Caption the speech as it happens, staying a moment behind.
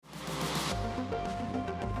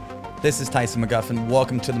This is Tyson McGuffin.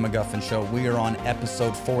 Welcome to the McGuffin Show. We are on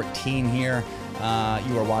episode 14 here.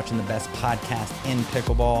 You are watching the best podcast in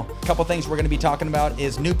pickleball. A couple things we're going to be talking about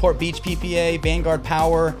is Newport Beach PPA, Vanguard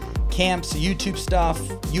Power, camps, YouTube stuff,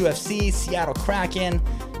 UFC, Seattle Crackin,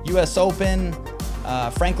 US Open,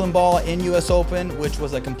 Franklin Ball in US Open, which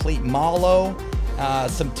was a complete malo,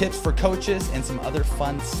 some tips for coaches, and some other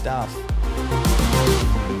fun stuff.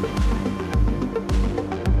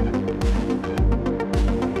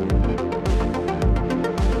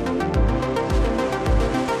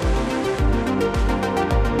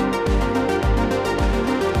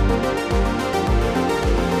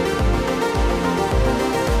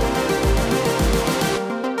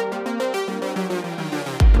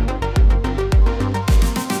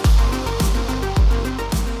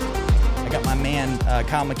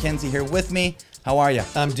 Kyle McKenzie here with me. How are you?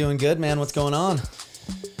 I'm doing good, man. What's going on?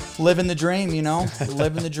 Living the dream, you know.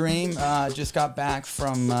 Living the dream. Just got back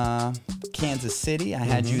from Kansas City. I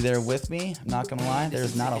had you there with me. I'm not gonna lie.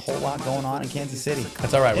 There's not a whole lot going on in Kansas City.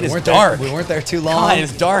 That's all right. It is dark. We weren't there too long. God,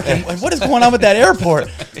 it's dark. And what is going on with that airport?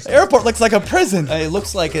 The airport looks like a prison. It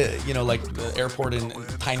looks like like the airport in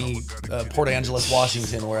tiny Port Angeles,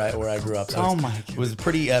 Washington, where I grew up. So it was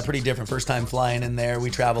pretty different. First time flying in there. We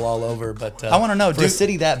travel all over, but I want to know, for a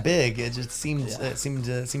city that big, it just seemed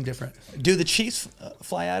different. Do the Chiefs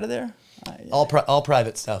fly out of there? All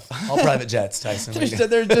private stuff. All private jets, Tyson.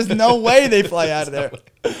 There's just no way they fly out of there.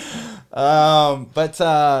 But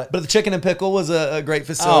the Chicken and Pickle was a great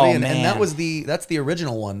facility, and man. that's the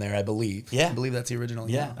original one there, I believe. Yeah, I believe that's the original.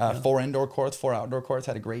 Yeah. 4 indoor courts, 4 outdoor courts.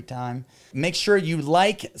 Had a great time. Make sure you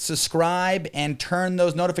like, subscribe, and turn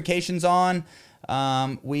those notifications on.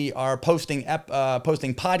 We are posting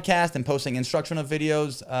podcasts and posting instructional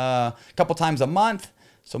videos a couple times a month.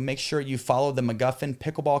 So make sure you follow the McGuffin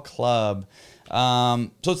Pickleball Club.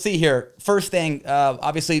 So let's see here. First thing,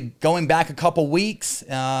 obviously going back a couple weeks,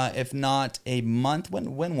 if not a month.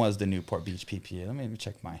 When was the Newport Beach PPA? Let me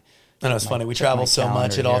check my. I know it's funny. We travel so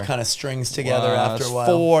much, it all kind of strings together after a while.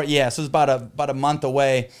 So it's about a month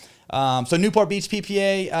away. So Newport Beach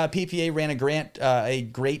PPA, PPA ran a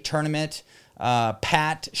great tournament.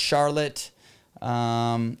 Pat, Charlotte.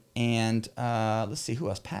 And let's see who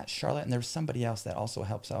else. Pat, Charlotte, and there's somebody else that also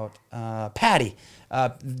helps out. Patty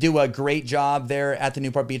do a great job there at the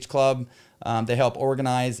Newport Beach Club. They help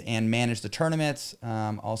organize and manage the tournaments.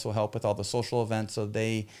 Also help with all the social events. So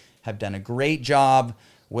they have done a great job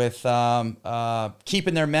with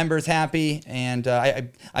keeping their members happy. And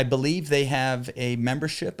I believe they have a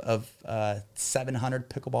membership of 700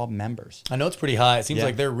 pickleball members. I know it's pretty high. It seems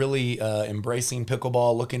like they're really embracing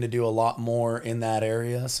pickleball, looking to do a lot more in that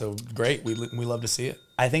area. So great. We love to see it.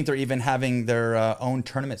 I think they're even having their own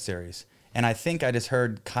tournament series. And I think I just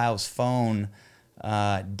heard Kyle's phone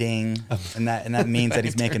ding, and that means that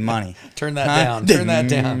he's making money. Turn that down. Turn that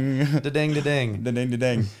down. Da-ding, da-ding. Da-ding,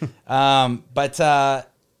 da-ding. But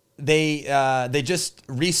they just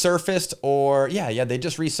resurfaced, they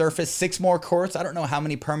just resurfaced 6 more courts. I don't know how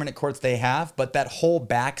many permanent courts they have, but that whole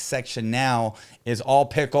back section now is all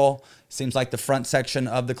pickle. Seems like the front section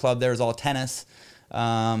of the club there is all tennis.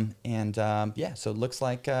 So it looks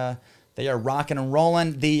like they are rocking and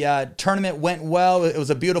rolling. The tournament went well. It was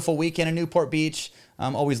a beautiful weekend in Newport Beach.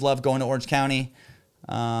 Always loved going to Orange County.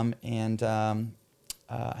 I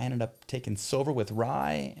ended up taking silver with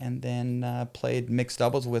Rye, and then played mixed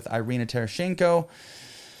doubles with Irina Tereshchenko.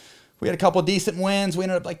 We had a couple decent wins. We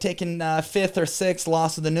ended up taking 5th or 6th,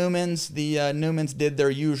 lost to the Newmans. The Newmans did their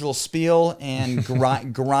usual spiel and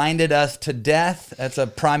grinded us to death. That's a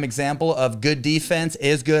prime example of good defense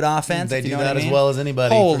is good offense. They do that as well as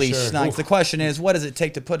anybody. Holy for sure. Snipes. The question is, what does it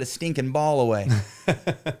take to put a stinking ball away?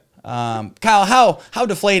 Kyle, how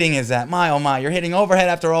deflating is that? My, oh my, you're hitting overhead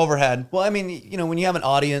after overhead. Well, I mean, when you have an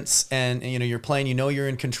audience and you're playing, you're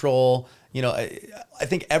in control. I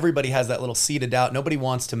think everybody has that little seed of doubt. Nobody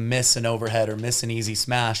wants to miss an overhead or miss an easy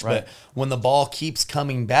smash. Right. But when the ball keeps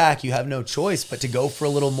coming back, you have no choice but to go for a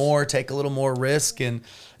little more, take a little more risk. And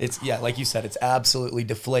it's, like you said, it's absolutely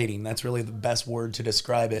deflating. That's really the best word to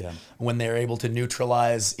describe it when they're able to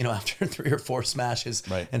neutralize, after 3 or 4 smashes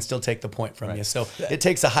and still take the point from you. So it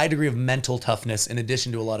takes a high degree of mental toughness in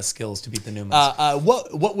addition to a lot of skills to beat the Newmans.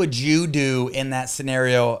 What would you do in that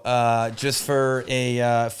scenario just for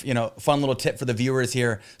a, fun little tip for the viewers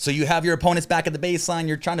here. So you have your opponents back at the baseline.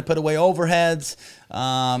 You're trying to put away overheads.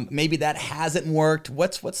 Maybe that hasn't worked.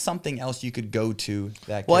 What's something else you could go to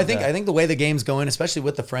that? Well, I think the way the game's going, especially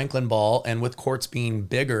with the Franklin ball and with courts being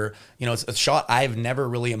bigger, it's a shot I've never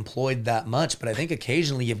really employed that much. But I think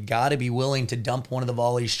occasionally you've got to be willing to dump one of the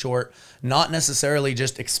volleys short, not necessarily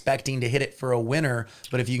just expecting to hit it for a winner,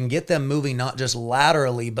 but if you can get them moving not just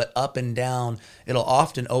laterally but up and down, it'll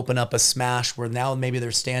often open up a smash where now maybe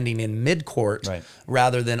they're standing in mid-court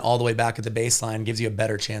rather than all the way back at the baseline. Gives you a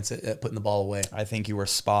better chance at putting the ball away. I think you were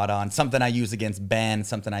spot on. Something I use against Ben,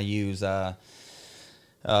 something I use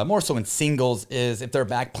more so in singles is if they're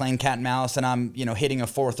back playing cat and mouse and I'm hitting a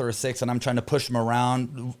fourth or a sixth and I'm trying to push them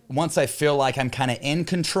around. Once I feel like I'm kind of in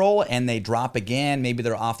control and they drop again, maybe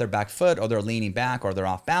they're off their back foot or they're leaning back or they're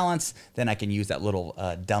off balance, then I can use that little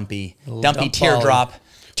dumpy teardrop.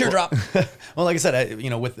 Teardrop. Well, like I said,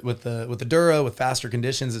 with the Dura, with faster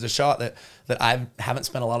conditions, it's a shot that I haven't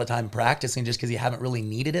spent a lot of time practicing just because you haven't really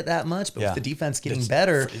needed it that much. But with the defense getting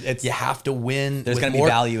better, you have to win. There's going to be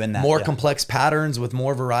value in that. More complex patterns with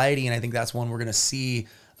more variety, and I think that's one we're going to see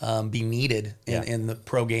be needed in the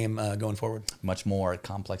pro game going forward. Much more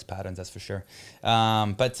complex patterns, that's for sure.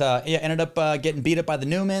 Ended up getting beat up by the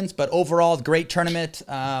Newmans, but overall, great tournament.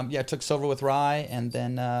 Took silver with Rye and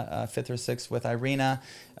then fifth or sixth with Irina.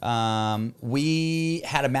 We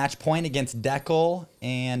had a match point against Deckel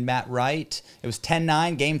and Matt Wright. It was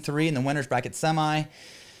 10-9, game 3 in the winners bracket semi.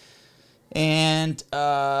 And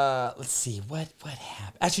let's see what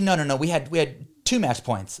happened. Actually, no. We had 2 match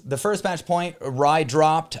points. The first match point, Rye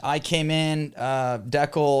dropped. I came in.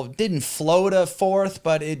 Deckel didn't float a fourth,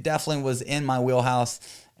 but it definitely was in my wheelhouse.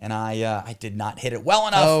 And I did not hit it well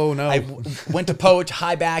enough. Oh, no. I went to poach,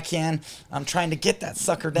 high backhand. I'm trying to get that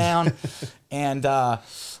sucker down. And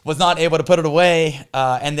was not able to put it away.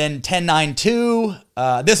 And then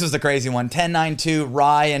 10-9-2. This was the crazy one. 10-9-2.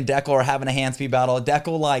 Rye and Deckel are having a hand speed battle.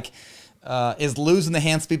 Deckel is losing the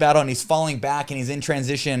hand speed battle and he's falling back and he's in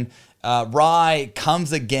transition. Rye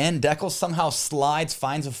comes again. Deckel somehow slides,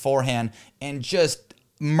 finds a forehand, and just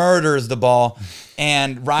murders the ball.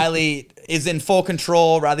 And Riley is in full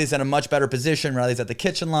control. Riley's in a much better position. Riley's at the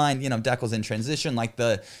kitchen line. Deckel's in transition. Like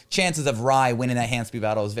the chances of Rye winning that hand speed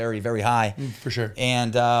battle is very, very high. For sure.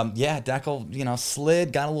 And Deckel,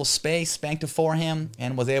 slid, got a little space, spanked a forehand,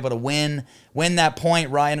 and was able to win that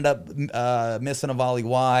point. Rye ended up missing a volley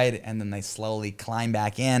wide, and then they slowly climbed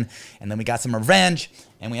back in. And then we got some revenge,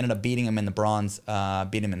 and we ended up beating him in the bronze,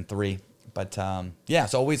 beat him in 3. But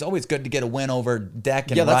it's always good to get a win over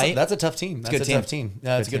Deck and Wright. That's a tough team. That's a tough team.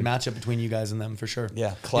 It's a good matchup between you guys and them for sure.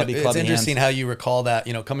 Yeah, clubby It's interesting hands. how you recall that.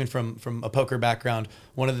 Coming from a poker background,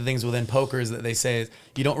 one of the things within poker is that they say is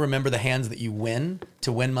you don't remember the hands that you win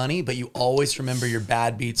to win money, but you always remember your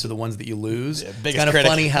bad beats are the ones that you lose. It's kind of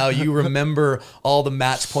funny how you remember all the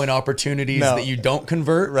match point opportunities that you don't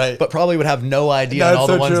convert, right? But probably would have no idea on all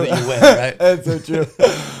the ones that you win, right? That's so true.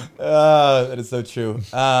 That is so true.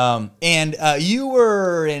 And you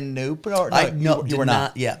were in Newport? You were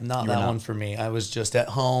not. Yeah, not that one for me. I was just at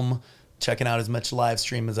home checking out as much live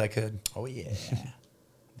stream as I could. Oh, yeah.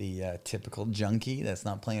 The typical junkie that's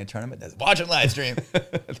not playing a tournament that's watching live stream.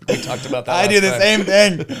 We talked about that. I do the same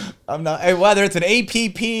thing. I'm not, whether it's an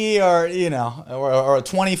APP or or a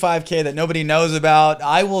 25K that nobody knows about.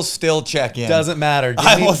 I will still check in. Doesn't matter.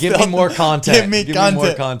 Give me more content. Give me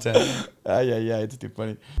more content. It's too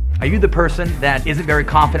funny. Are you the person that isn't very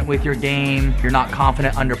confident with your game? You're not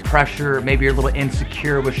confident under pressure. Maybe you're a little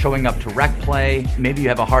insecure with showing up to rec play. Maybe you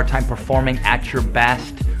have a hard time performing at your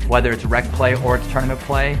best, whether it's rec play or it's tournament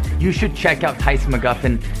play. You should check out Tyson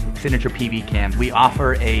McGuffin Signature PB Camp. We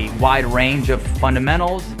offer a wide range of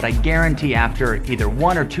fundamentals, but I guarantee after either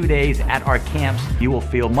 1 or 2 days at our camps, you will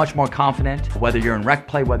feel much more confident. Whether you're in rec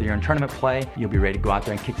play, whether you're in tournament play, you'll be ready to go out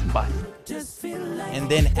there and kick some butt. And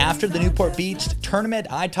then after the Newport Beach tournament,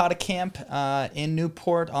 I taught a camp in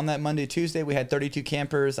Newport on that Monday, Tuesday. We had 32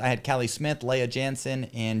 campers. I had Callie Smith, Leah Jansen,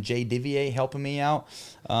 and Jay Divier helping me out.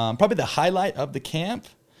 Probably the highlight of the camp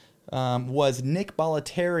was Nick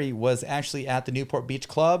Bollettieri was actually at the Newport Beach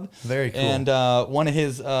Club. Very cool. And one of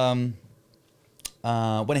his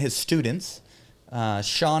students,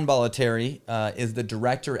 Sean Bollettieri, is the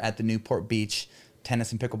director at the Newport Beach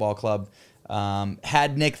Tennis and Pickleball Club.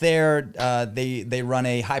 Had Nick there. They run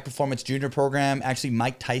a high performance junior program. Actually,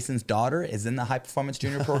 Mike Tyson's daughter is in the high performance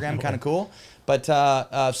junior program. Kind of cool. But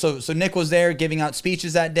so Nick was there giving out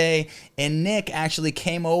speeches that day, and Nick actually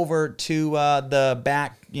came over to the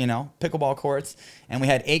back pickleball courts, and we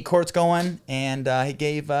had 8 courts going, and he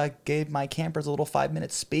gave my campers a little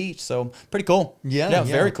 5-minute speech. So pretty cool. Yeah,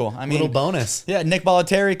 very cool. I mean, little bonus. Yeah, Nick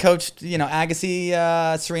Bollettieri coached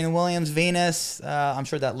Agassi, Serena Williams, Venus. I'm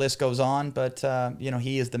sure that list goes on, but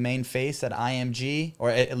he is the main face at IMG, or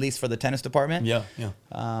at least for the tennis department. Yeah.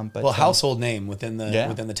 But household name within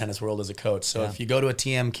the tennis world as a coach. So if you go to a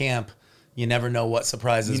TM camp, you never know what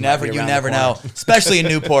surprises. You never know, especially in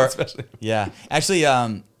Newport. Yeah, actually,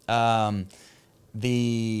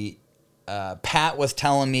 Pat was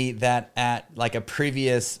telling me that at like a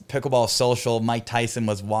previous pickleball social, Mike Tyson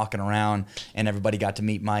was walking around and everybody got to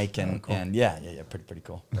meet Mike, and cool. and pretty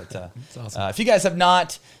cool. But That's awesome. if you guys have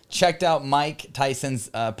not checked out Mike Tyson's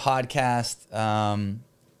podcast,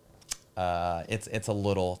 it's a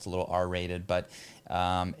little R-rated, but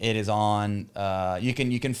it is on. You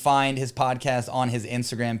can find his podcast on his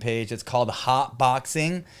Instagram page. It's called Hot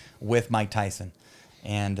Boxing with Mike Tyson,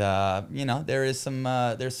 and there's some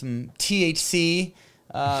THC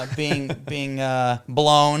being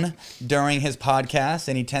blown during his podcast,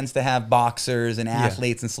 and he tends to have boxers and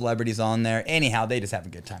athletes and celebrities on there. Anyhow, they just have a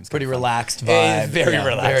good time. It's pretty relaxed vibe. vibe. Very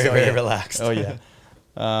relaxed. Very relaxed. Oh yeah.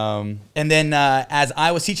 And then as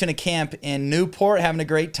I was teaching a camp in Newport, having a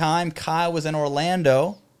great time, Kyle was in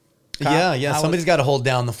Orlando. Kyle, Somebody's got to hold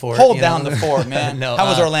down the fort. The fort, man. No, how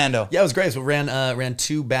was Orlando? Yeah, it was great. So we ran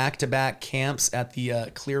 2 back-to-back camps at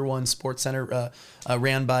the Clear One Sports Center,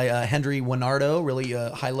 ran by Henry Winardo, really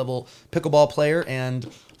high-level pickleball player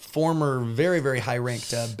and former very, very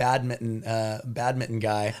high-ranked badminton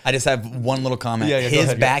guy. I just have one little comment. Yeah,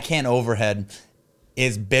 his backhand overhead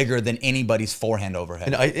is bigger than anybody's forehand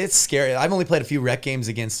overhead. And it's scary. I've only played a few rec games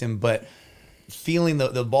against him, but feeling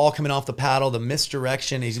the ball coming off the paddle, the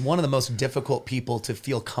misdirection, he's one of the most difficult people to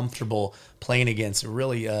feel comfortable playing against.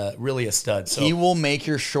 Really a stud. So he will make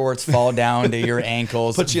your shorts fall down to your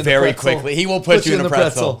ankles put you in very the pretzel. quickly. He will put you in the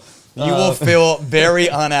pretzel. You will feel very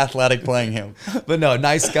unathletic playing him. But no,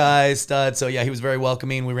 nice guy, stud. So yeah, he was very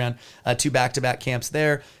welcoming. We ran 2 back-to-back camps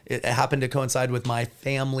there. It happened to coincide with my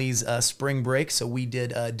family's spring break, so we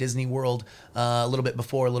did Disney World a little bit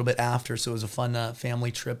before, a little bit after. So it was a fun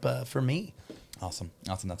family trip for me. Awesome.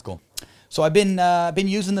 That's cool. So I've been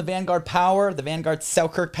using the Vanguard Power, the Vanguard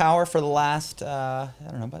Selkirk Power for the last about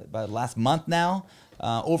the last month now.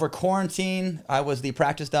 Over quarantine, I was the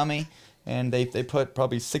practice dummy, and they put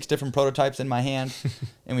probably 6 different prototypes in my hand,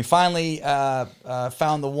 and we finally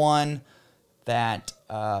found the one that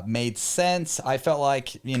made sense. I felt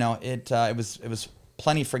like it was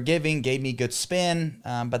plenty forgiving, gave me good spin,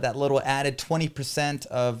 but that little added 20%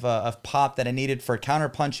 of pop that I needed for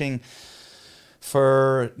counterpunching,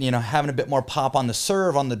 for having a bit more pop on the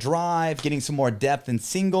serve, on the drive, getting some more depth in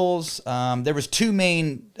singles. There was 2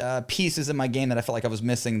 main pieces in my game that I felt like I was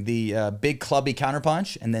missing: the big clubby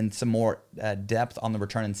counterpunch, and then some more depth on the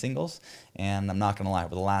return in singles. And I'm not gonna lie,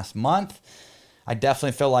 over the last month, I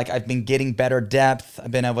definitely feel like I've been getting better depth. I've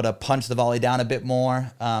been able to punch the volley down a bit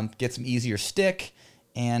more, get some easier stick,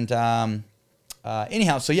 and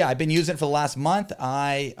anyhow, so yeah, I've been using it for the last month.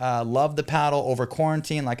 I love the paddle over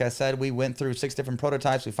quarantine. Like I said, we went through 6 different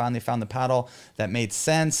prototypes. We finally found the paddle that made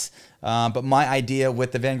sense. But my idea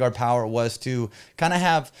with the Vanguard Power was to kind of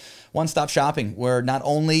have one-stop shopping, where not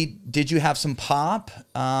only did you have some pop,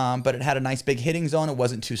 but it had a nice big hitting zone. It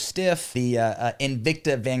wasn't too stiff. The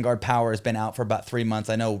Invicta Vanguard Power has been out for about 3 months.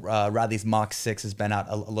 I know Radley's Mach 6 has been out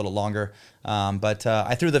a little longer. But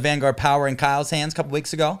I threw the Vanguard Power in Kyle's hands a couple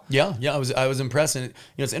weeks ago. Yeah, I was impressed. And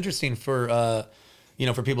it's interesting for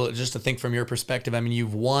for people just to think from your perspective. I mean,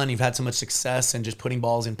 you've had so much success in just putting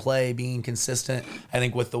balls in play, being consistent. I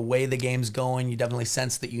think with the way the game's going, you definitely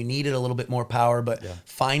sense that you needed a little bit more power, but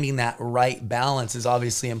finding that right balance is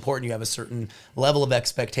obviously important. You have a certain level of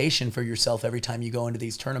expectation for yourself every time you go into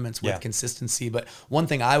these tournaments with consistency. But one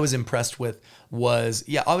thing I was impressed with was,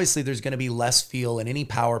 obviously there's going to be less feel in any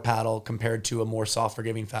power paddle compared to a more soft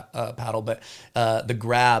forgiving paddle, but the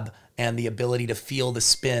grab and the ability to feel the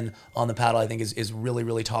spin on the paddle, I think is really,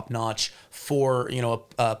 really top notch for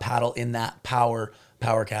a paddle in that power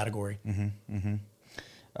category.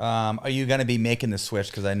 Are you going to be making the switch?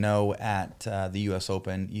 Because I know at the U.S.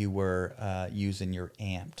 Open you were using your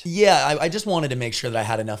amped. Yeah, I just wanted to make sure that I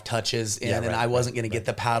had enough touches in, and I wasn't going to get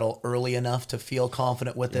the paddle early enough to feel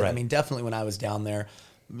confident with it. I mean, definitely when I was down there,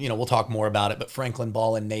 we'll talk more about it, but Franklin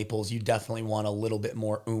ball in Naples, you definitely want a little bit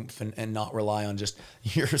more oomph and not rely on just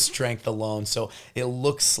your strength alone. So it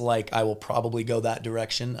looks like I will probably go that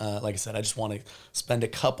direction. Like I said, I just want to spend a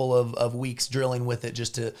couple of weeks drilling with it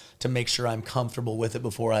just to make sure I'm comfortable with it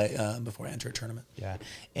before I enter a tournament. Yeah.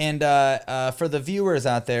 And for the viewers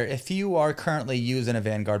out there, if you are currently using a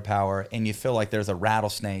Vanguard Power and you feel like there's a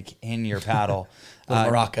rattlesnake in your paddle,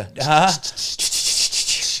 Maraca.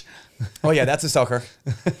 Oh yeah, that's a soaker.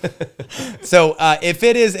 So if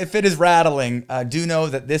it is rattling, do know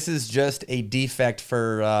that this is just a defect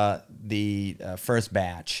for the first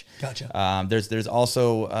batch. Gotcha. There's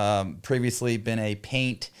also previously been a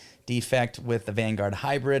paint defect with the Vanguard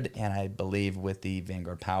Hybrid, and I believe with the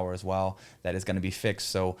Vanguard Power as well, that is going to be fixed.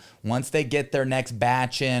 So once they get their next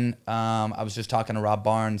batch in, I was just talking to Rob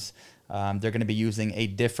Barnes. They're going to be using a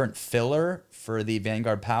different filler for the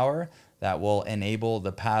Vanguard Power that will enable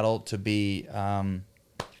the paddle to be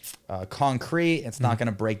concrete. It's not going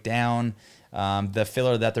to break down. The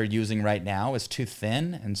filler that they're using right now is too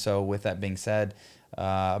thin. And so with that being said,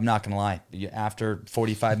 I'm not going to lie. After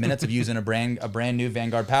 45 minutes of using a brand new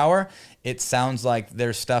Vanguard Power, it sounds like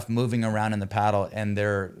there's stuff moving around in the paddle, and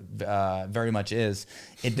there very much is.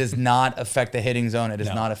 It does not affect the hitting zone. It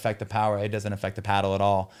does not affect the power. It doesn't affect the paddle at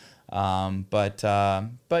all. But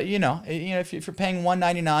if you're paying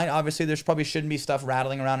 $199, obviously there's probably shouldn't be stuff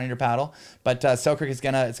rattling around in your paddle. But Selkirk is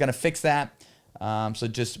gonna fix that. So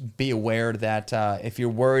just be aware that if you're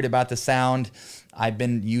worried about the sound, I've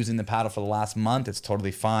been using the paddle for the last month. It's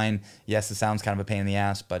totally fine. Yes, the sound's kind of a pain in the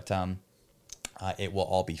ass, but it will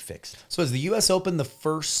all be fixed. So is the U.S. Open the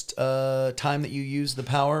first time that you used the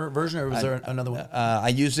Power version, or was there another one? I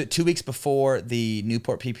used it 2 weeks before the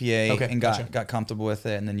Newport PPA, Okay, and gotcha. got comfortable with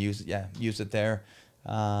it, and then used it there.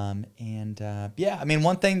 I mean,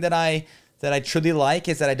 one thing that I truly like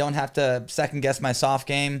is that I don't have to second guess my soft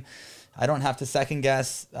game. I don't have to second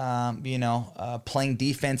guess, playing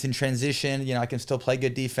defense in transition. I can still play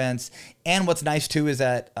good defense. And what's nice too is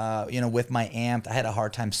that, with my amp, I had a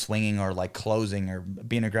hard time swinging or like closing or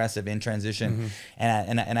being aggressive in transition. Mm-hmm.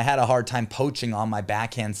 And I had a hard time poaching on my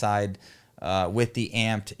backhand side with the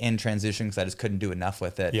amped in transition because I just couldn't do enough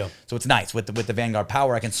with it. Yeah. So it's nice with the Vanguard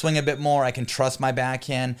Power. I can swing a bit more. I can trust my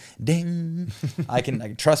backhand. Ding. I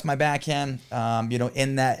can trust my backhand.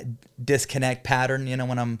 In that disconnect pattern.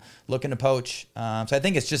 When I'm looking to poach. So I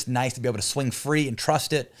think it's just nice to be able to swing free and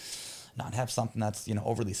trust it. Not have something that's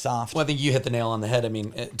overly soft. Well, I think you hit the nail on the head. I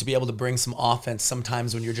mean, to be able to bring some offense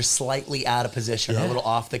sometimes when you're just slightly out of position, or a little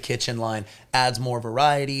off the kitchen line, adds more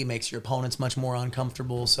variety, makes your opponents much more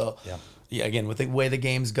uncomfortable. So, yeah, again, with the way the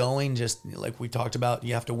game's going, just like we talked about,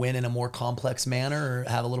 you have to win in a more complex manner or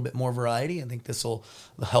have a little bit more variety. I think this will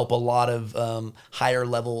help a lot of higher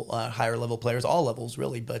level players, all levels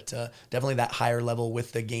really, but definitely that higher level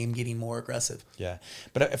with the game getting more aggressive. Yeah,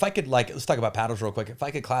 but if I could let's talk about paddles real quick. If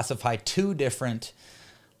I could classify two different,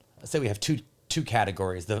 let's say we have two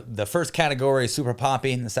categories. The first category is super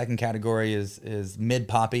poppy, and the second category is mid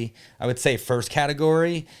poppy. I would say first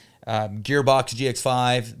category. Gearbox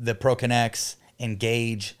GX5, the Pro Connects,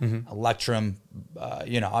 Engage, Electrum,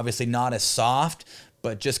 obviously not as soft,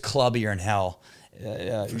 but just clubbier in hell.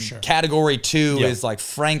 For sure. Category 2 is like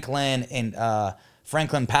Franklin and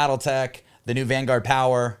Franklin Paddle Tech, the new Vanguard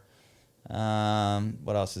Power.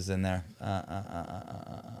 What else is in there?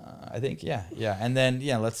 I think and then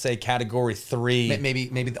let's say category 3. Maybe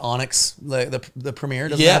the Onyx, the Premier.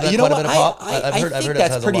 Doesn't Yeah, have that quite a bit of pop. I've heard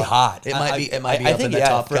that's pretty hot. It might be I up think in the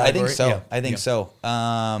top category. I think so. Yeah. I think so.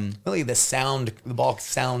 Really, the ball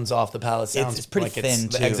sounds off the paddle. It sounds it's pretty like thin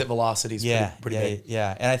the too. exit velocity is pretty big.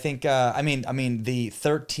 Yeah, and I think I mean the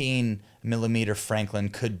 13 millimeter Franklin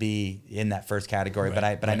could be in that first category, but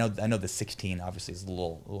I know the 16 obviously is a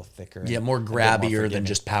little thicker. Yeah, more grabbier than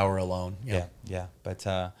just power alone. Yeah. But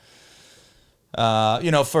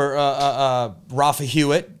for Rafa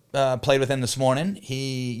Hewitt, played with him this morning.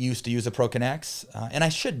 He used to use the Pro Connects, and I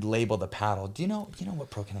should label the paddle. Do you know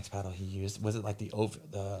what Pro Connects paddle he used? Was it like the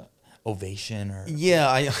Ovation or? Yeah,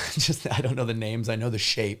 I don't know the names. I know the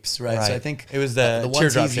shapes, right? So I think it was the ones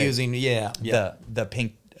teardrop he's shape. using. The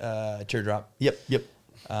pink teardrop. Yep.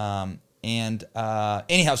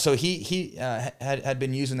 Anyhow, so he had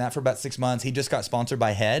been using that for about 6 months. He just got sponsored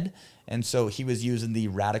by Head, and so he was using the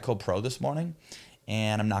Radical Pro this morning.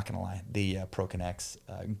 And I'm not gonna lie, the Pro Connects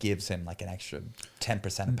gives him like an extra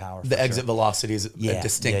 10% of power. The exit velocity is a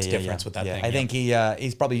distinct difference with that thing. I think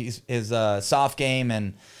he's probably his soft game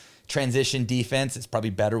and transition defense is probably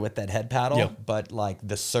better with that head paddle. Yep. But like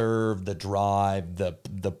the serve, the drive,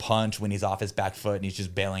 the punch when he's off his back foot and he's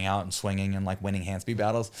just bailing out and swinging and like winning hand speed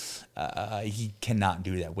battles, he cannot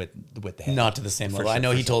do that with the head. Not to the same level. sure, I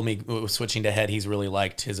know for he sure. told me switching to head, he's really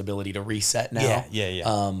liked his ability to reset now.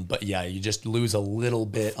 Yeah. But yeah, you just lose a little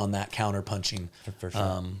bit on that counter punching. For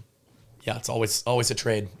sure. Yeah, it's always a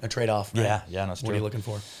trade-off. Right? Yeah, no, it's What true. are you looking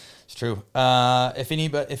for? It's true. If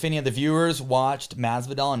any of the viewers watched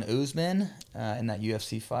Masvidal and Usman in that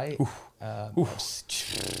UFC fight,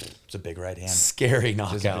 it's a big right hand. Scary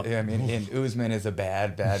knockout. I mean, and Usman is a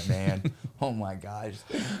bad man. Oh my gosh.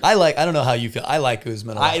 I don't know how you feel. I like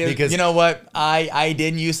Usman a lot because you know what? I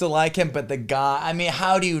didn't used to like him, but the guy. I mean,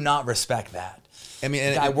 how do you not respect that? I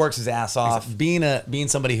mean, The guy works his ass off. being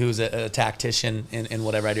somebody who's a tactician in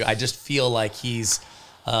whatever I do, I just feel like he's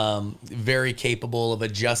very capable of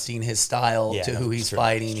adjusting his style to who he's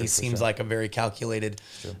fighting. He seems like a very calculated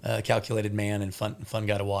man and fun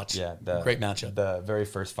guy to watch. Yeah, great matchup. The very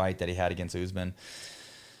first fight that he had against Usman,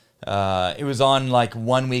 it was on like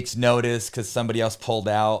 1 week's notice because somebody else pulled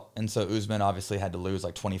out, and so Usman obviously had to lose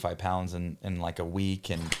like 25 pounds in like a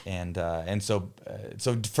week, and so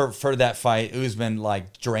for that fight, Usman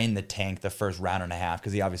like drained the tank the first round and a half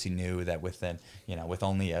because he obviously knew that with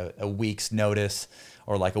only a week's notice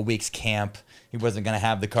or like a week's camp, he wasn't going to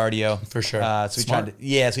have the cardio. For sure. So he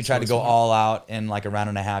tried to go all out in like a round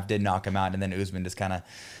and a half, did knock him out, and then Usman just kind of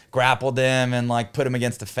grappled him and like put him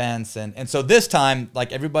against the fence. And so this time,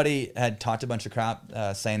 like everybody had talked a bunch of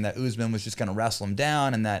crap saying that Usman was just going to wrestle him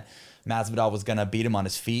down and that Masvidal was going to beat him on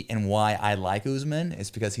his feet. And why I like Usman is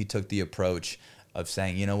because he took the approach of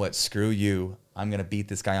saying, you know what, screw you. I'm going to beat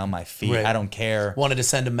this guy on my feet. Right. I don't care. Wanted to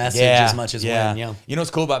send a message as much as win. Yeah. You know what's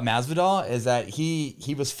cool about Masvidal is that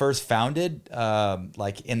he was first founded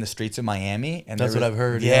like in the streets of Miami, and That's what I've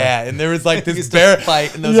heard. Yeah, and there was like this used to bare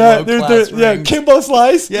fight in those low-class rings. Kimbo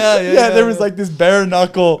Slice. Yeah. There was like this bare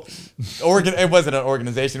knuckle. It wasn't an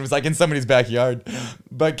organization. It was like in somebody's backyard.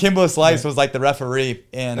 But Kimbo Slice was like the referee,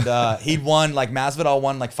 and Masvidal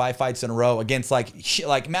won like 5 fights in a row against like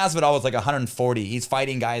Masvidal was like 140. He's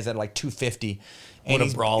fighting guys at like 250. And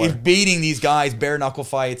What a brawler. He's beating these guys bare knuckle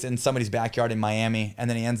fights in somebody's backyard in Miami, and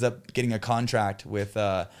then he ends up getting a contract with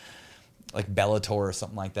like Bellator or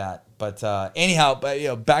something like that. But anyhow,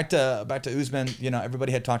 back to Usman.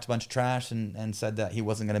 Everybody had talked a bunch of trash and said that he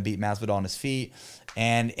wasn't going to beat Masvidal on his feet,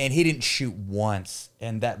 and he didn't shoot once,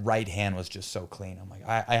 and that right hand was just so clean. I'm like,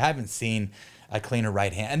 I haven't seen a cleaner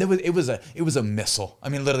right hand, and it was a missile. I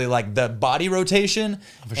mean, literally, like the body rotation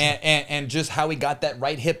and just how he got that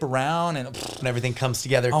right hip around and everything comes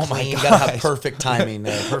together. Oh my clean. gosh. Gotta have perfect timing.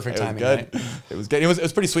 Perfect timing. Good. Right? It was good. It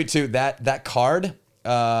was pretty sweet too. That card.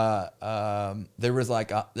 There was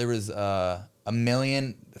a 1.3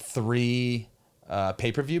 million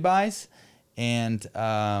pay-per-view buys, and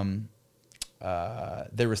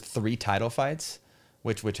there was 3 title fights,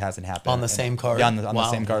 which hasn't happened On the same card? Yeah, on the Wow.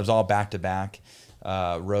 same card. It was all back to back.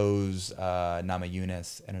 Rose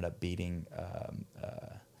Namajunas ended up beating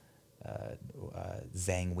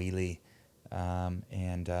Zhang Weili,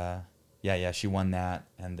 Yeah, she won that,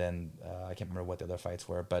 and then I can't remember what the other fights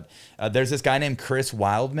were, but there's this guy named Chris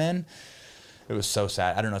Wildman. It was so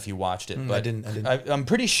sad. I don't know if you watched it, but I didn't. I'm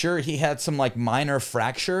pretty sure he had some like minor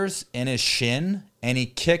fractures in his shin, and he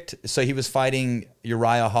kicked. So he was fighting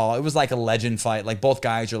Uriah Hall. It was like a legend fight. Like both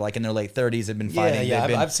guys are like in their late 30s. They've been fighting. Yeah.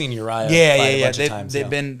 I've seen Uriah. Fight a bunch of times, They've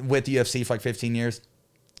been with UFC for like 15 years,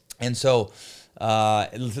 and so.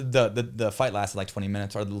 The fight lasted like 20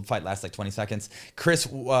 minutes, or the fight lasted like 20 seconds. Chris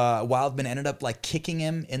Wildman ended up like kicking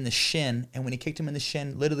him in the shin, and when he kicked him in the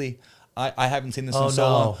shin, literally, I haven't seen this in so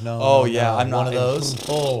long. I'm not one of those.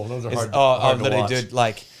 Those are hard. hard to literally, watch. dude,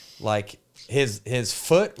 like his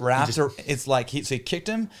foot wrapped. It's like so he kicked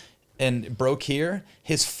him and broke here.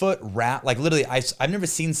 His foot wrapped, like literally. I've never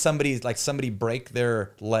seen somebody break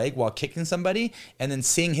their leg while kicking somebody, and then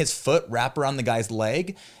seeing his foot wrap around the guy's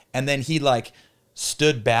leg, and then he like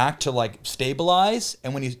stood back to like stabilize,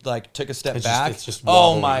 and when he like took a step back, it's just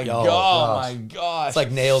oh wobbly. my Oh, god, gosh. my gosh, It's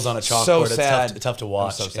like nails on a chalkboard. so It's sad. tough to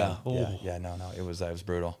watch. So sad. Yeah. No, it was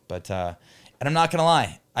brutal. But and I'm not gonna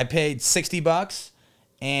lie, I paid $60,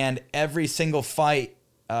 and every single fight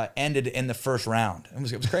ended in the first round. It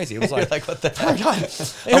was crazy. It was like, like, what the oh my God.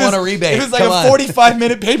 I want a rebate. It was like Come a on.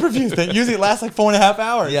 45-minute pay-per-view thing. Usually it lasts like 4.5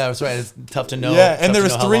 hours. Yeah, that's right. It's tough to know. Yeah, tough and there to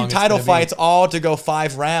was know how 3 long it's title gonna be. fights, all to go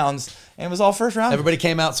 5 rounds. and it was all first round. Everybody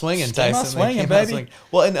came out swinging, Tyson. Came out swinging, They baby. swinging.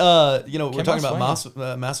 Well, and you know, we're Came talking out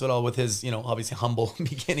about Masvidal with his, you know, obviously humble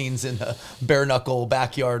beginnings in a bare knuckle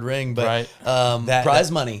backyard ring, but Right.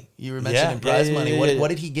 prize money. You were mentioning prize money. Yeah. What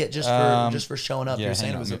did he get just for showing up? Yeah, You're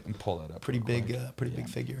saying hang it was on, a let me pull that up pretty real big, quick. big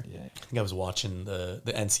figure. Yeah. I think I was watching the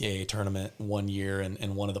NCAA tournament one year,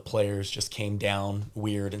 and one of the players just came down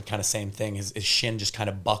weird and kind of same thing. His shin just kind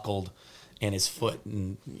of buckled, and his foot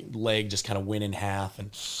and leg just kind of went in half, and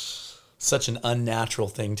such an unnatural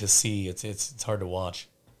thing to see. It's hard to watch.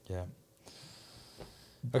 Yeah.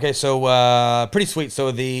 Okay, so pretty sweet.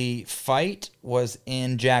 So the fight was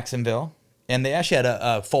in Jacksonville, and they actually had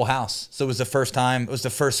a full house. So it was the first time. It was the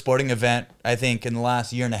first sporting event, I think, in the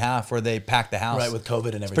last year and a half where they packed the house. Right, with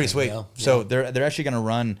COVID and everything. It's pretty sweet. Yeah. So they're actually going to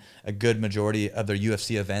run a good majority of their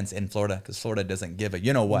UFC events in Florida because Florida doesn't give a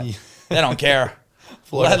you know what. They don't care.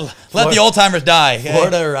 Florida. Let the old timers die. Okay?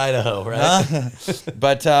 Florida or Idaho, right?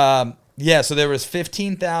 But yeah, so there was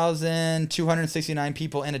 15,269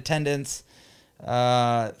 people in attendance.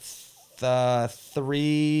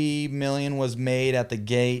 3 million was made at the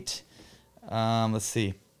gate. Let's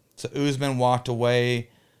see. So Usman walked away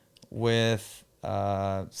with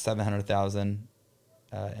 700,000,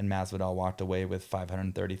 and Masvidal walked away with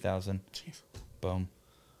 530,000. Jeez. Boom.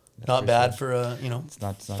 That's Not pretty bad good. for a It's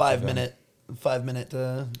not too 5 bad. minute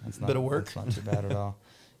bit of work. It's not too bad at all.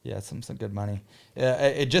 Yeah, some good money.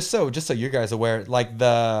 It just so you guys aware, like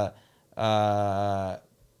the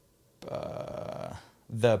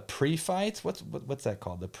pre-fights. What's that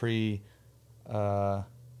called? The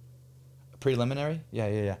preliminary.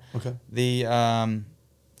 Yeah. Okay. The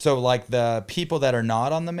so like the people that are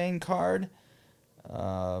not on the main card,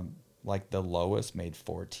 like the lowest made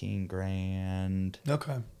 14 grand.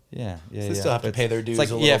 Okay. Yeah. So they still have to pay their dues It's like,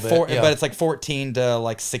 a little bit. but it's like 14 to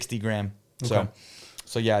like 60 grand. Okay.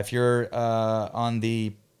 So yeah, if you're on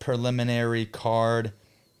the preliminary card,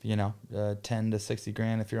 10 to 60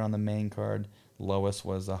 grand. If you're on the main card, lowest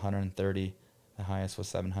was 130, the highest was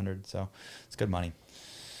 700. So it's good money.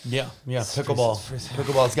 Yeah.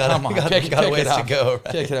 Pickleball's got a ways to go.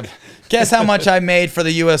 Right? Pick it up. Guess how much I made for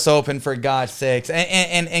the U.S. Open, for God's sakes.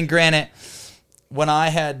 And granted, when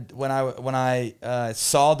I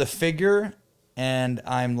saw the figure, and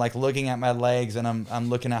I'm like looking at my legs, and I'm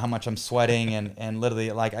looking at how much I'm sweating, and literally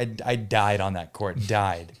like I died on that court.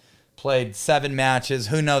 Played 7 matches.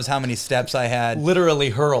 Who knows how many steps I had. Literally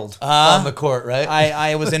hurled on the court, right?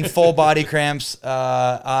 I was in full body cramps.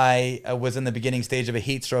 I was in the beginning stage of a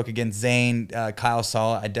heat stroke against Zane. Kyle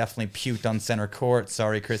saw it. I definitely puked on center court.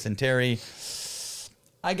 Sorry, Chris and Terry.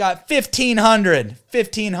 I got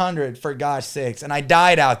 1,500 for gosh sakes, and I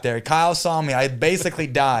died out there. Kyle saw me. I basically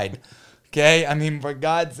died. Okay, I mean, for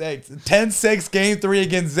God's sakes, 10-6 game 3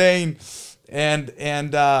 against Zane,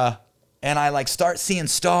 and I like start seeing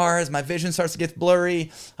stars. My vision starts to get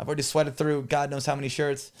blurry. I've already sweated through God knows how many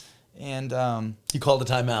shirts, and you called a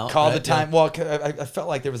timeout. Called the time. Yeah. Well, I felt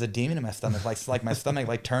like there was a demon in my stomach. Like my stomach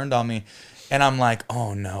like turned on me, and I'm like,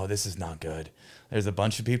 oh no, this is not good. There's a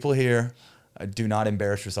bunch of people here. Do not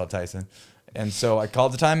embarrass yourself, Tyson. And so I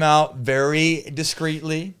called the timeout very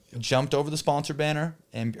discreetly, jumped over the sponsor banner,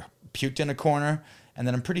 and puked in a corner. And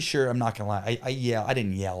then I'm pretty sure, I'm not going to lie, I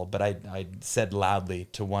didn't yell, but I said loudly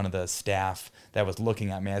to one of the staff that was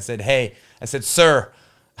looking at me. I said, sir,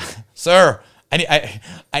 I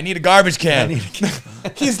need a garbage can.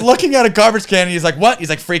 He's looking at a garbage can, and he's like, what? He's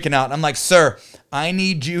like freaking out. And I'm like, sir, I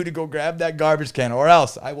need you to go grab that garbage can, or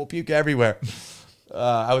else I will puke everywhere.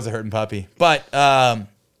 I was a hurting puppy. But got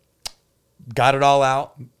it all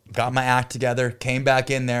out. Got my act together, came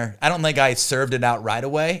back in there. I don't think I served it out right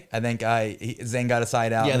away. I think Zane got a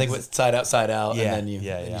side out. Yeah, I think it was side out, Yeah, and then you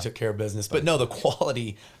yeah. took care of business. But no, the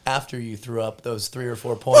quality after you threw up those 3 or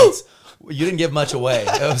 4 points, you didn't give much away.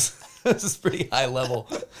 It was pretty high level.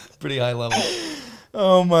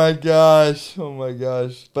 Oh my gosh.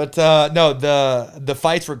 But no, the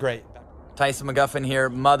fights were great. Tyson McGuffin here.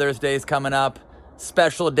 Mother's Day's coming up.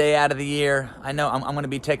 Special day out of the year. I know I'm going to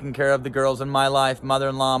be taking care of the girls in my life,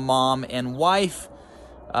 mother-in-law, mom, and wife.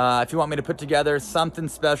 If you want me to put together something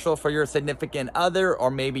special for your significant other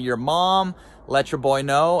or maybe your mom, let your boy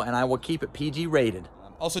know, and I will keep it PG rated.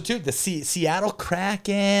 Also, too, the Seattle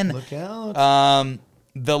Crackin. Look out.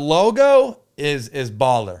 The logo is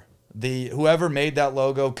baller. Whoever made that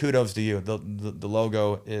logo, kudos to you. The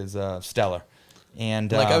logo is stellar.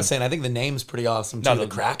 And like I was saying, I think the name's pretty awesome too. The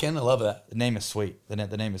Crackin, I love that. The name is sweet. The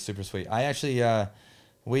name is super sweet. I actually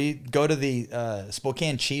we go to the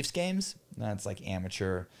Spokane Chiefs games. That's like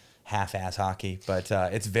amateur, half-ass hockey, but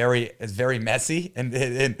it's very messy, and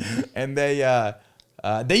they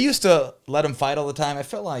They used to let them fight all the time. I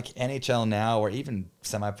feel like NHL now, or even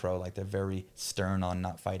semi-pro, like they're very stern on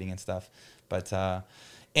not fighting and stuff. But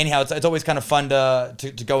anyhow, it's always kind of fun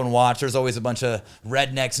to go and watch. There's always a bunch of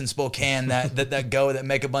rednecks in Spokane that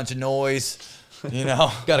make a bunch of noise. You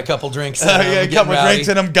know, got a couple drinks. A couple drinks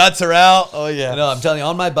and them guts are out. Oh yeah. No, I'm telling you,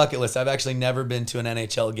 on my bucket list, I've actually never been to an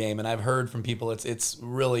NHL game, and I've heard from people it's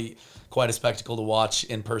really quite a spectacle to watch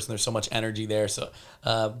in person. There's so much energy there. So,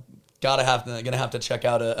 gonna have to check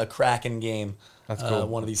out a Crackin game. That's cool.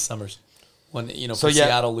 One of these summers. When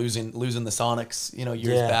Seattle losing the Sonics,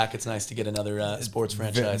 years back, it's nice to get another sports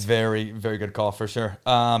franchise. Very, very good call for sure.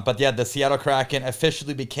 But yeah, the Seattle Kraken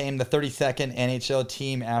officially became the 32nd NHL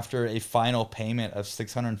team after a final payment of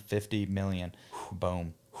 $650 million.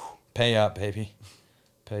 Boom, pay up, baby,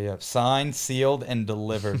 pay up. Signed, sealed, and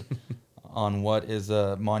delivered on what is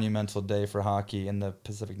a monumental day for hockey in the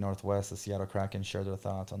Pacific Northwest. The Seattle Kraken shared their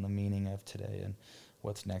thoughts on the meaning of today and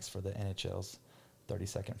what's next for the NHL's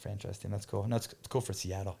 32nd franchise team. That's cool. No, it's cool for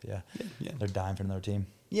Seattle. Yeah. They're dying for another team.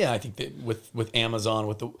 Yeah, I think that with Amazon,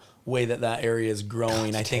 with the way that area is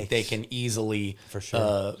growing, I think they can easily for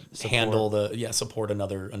sure support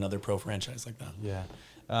another pro franchise like that. Yeah.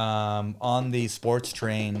 On the sports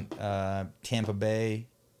train, Tampa Bay.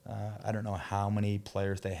 I don't know how many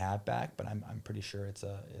players they have back, but I'm pretty sure it's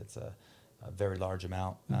a very large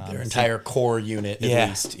amount. Their entire core unit, at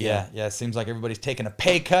least. Yeah. It seems like everybody's taking a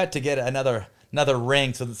pay cut to get another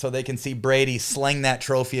ring so they can see Brady sling that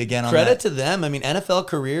trophy again. Credit to them. I mean, NFL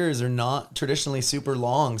careers are not traditionally super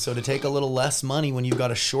long, so to take a little less money when you've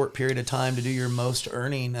got a short period of time to do your most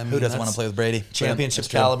earning, I mean, who doesn't want to play with Brady? Championship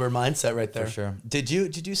caliber mindset right there. For sure. Did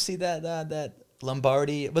you see that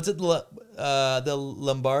Lombardi? Was it the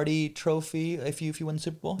Lombardi Trophy? If you win the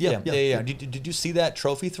Super Bowl? Yeah. Did you see that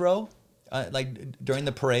trophy throw? During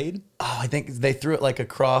the parade? Oh, I think they threw it like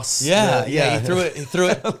across. Yeah. He threw it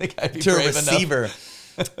to a receiver.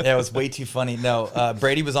 Enough. Yeah, it was way too funny. No,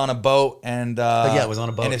 Brady was on a boat, and it was on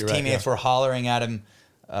a boat. And his teammates were hollering at him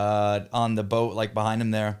on the boat, like behind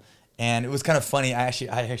him there. And it was kind of funny. I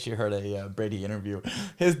actually heard a Brady interview.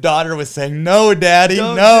 His daughter was saying, "No, Daddy,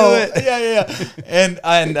 Don't no." do it. Yeah. And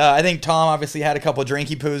I think Tom obviously had a couple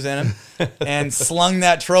drinky poos in him and slung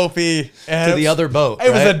that trophy to the other boat.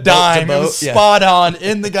 It was a dime. Boat It was spot on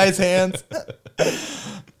in the guy's hands.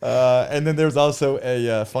 And then there's also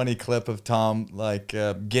a funny clip of Tom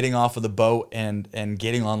getting off of the boat and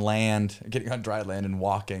getting on dry land and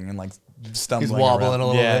walking and like stumbling. He's wobbling around. a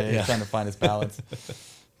little bit. Yeah, trying to find his balance.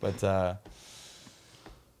 But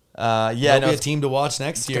it'll be a team to watch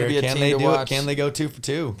next year. Can they do it? Can they go 2 for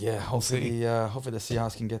 2? Yeah, hopefully the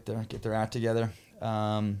Seahawks can get their act together.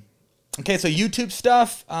 Okay, so YouTube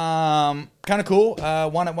stuff, kind of cool.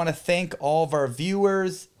 Want to thank all of our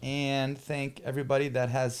viewers and thank everybody that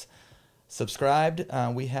has subscribed.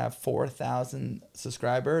 We have 4,000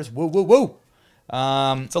 subscribers. Woo!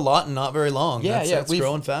 It's a lot and not very long. It's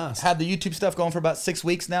growing fast. Had the YouTube stuff going for about 6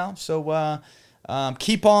 weeks now, so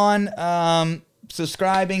keep on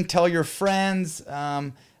subscribing. Tell your friends.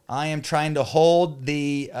 I am trying to hold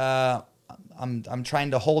the I'm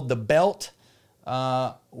trying to hold the belt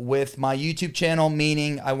with my YouTube channel,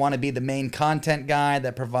 meaning I want to be the main content guy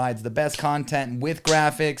that provides the best content with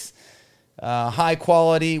graphics, high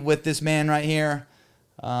quality with this man right here.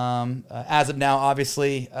 As of now,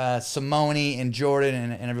 obviously, Simone and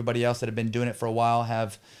Jordan and everybody else that have been doing it for a while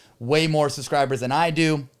have way more subscribers than I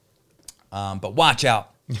do. But watch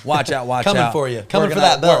out. Coming for you. Coming for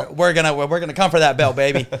that belt. We're gonna come for that belt,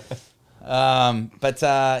 baby.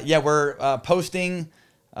 We're posting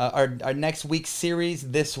our next week's series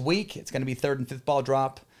this week. It's gonna be 3rd and 5th ball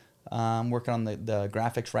drop. Working on the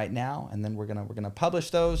graphics right now, and then we're gonna publish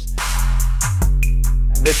those.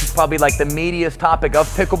 This is probably like the meatiest topic of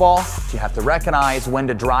pickleball. You have to recognize when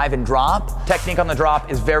to drive and drop. Technique on the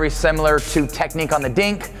drop is very similar to technique on the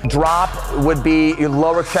dink. Drop would be your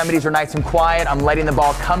lower extremities are nice and quiet. I'm letting the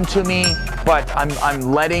ball come to me, but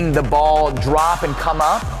I'm letting the ball drop and come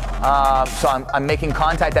up. So I'm making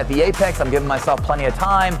contact at the apex. I'm giving myself plenty of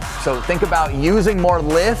time. So think about using more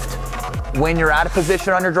lift when you're out of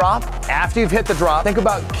position on your drop. After you've hit the drop, think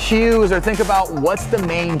about cues or think about what's the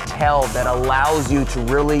main tell that allows you to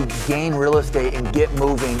really gain real estate and get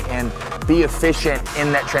moving and be efficient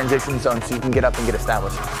in that transition zone so you can get up and get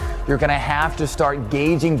established. You're gonna have to start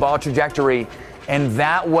gauging ball trajectory, and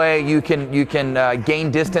that way you can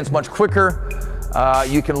gain distance much quicker.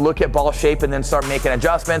 You can look at ball shape and then start making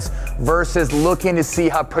adjustments versus looking to see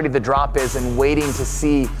how pretty the drop is and waiting to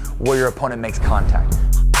see where your opponent makes contact.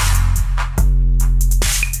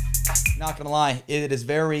 Not gonna lie, it is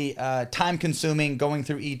very time consuming going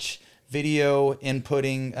through each video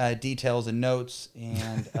inputting details and notes,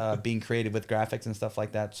 and being creative with graphics and stuff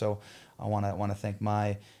like that. So I want to thank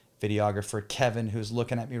my videographer Kevin, who's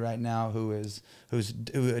looking at me right now, who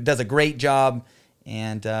does a great job,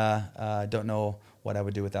 and don't know what I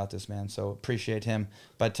would do without this man. So appreciate him.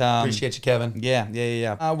 But Appreciate you, Kevin.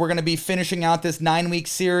 Yeah. We're gonna be finishing out this 9-week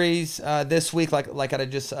series this week, like I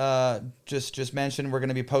just mentioned. We're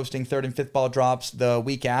gonna be posting 3rd and 5th ball drops. The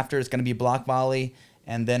week after is gonna be block volley,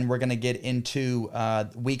 and then we're gonna get into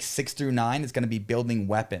weeks 6 through 9. It's gonna be building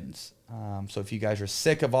weapons. So if you guys are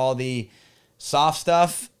sick of all the soft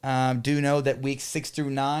stuff, do know that weeks 6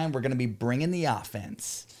 through 9 we're gonna be bringing the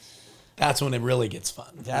offense. That's when it really gets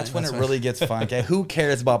fun. That's when it really gets fun. Okay, who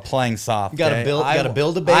cares about playing soft? You gotta okay?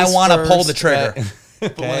 build a base. I want to first, pull the trigger. right?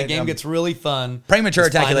 But when the game gets really fun, premature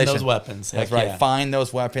just finding ejaculation. those weapons. That's Heck right. yeah. Find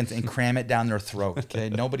those weapons and cram it down their throat. Okay,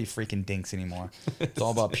 nobody freaking dinks anymore. It's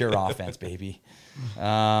all about pure offense, baby.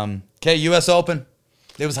 Okay, U.S. Open.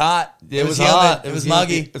 It was hot. It was humid. hot. It was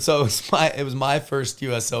muggy. So it was my first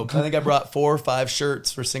U.S. Open. I think I brought 4 or 5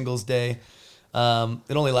 shirts for singles day.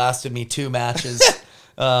 It only lasted me 2 matches.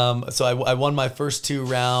 So I won my first 2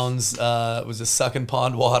 rounds. It was a sucking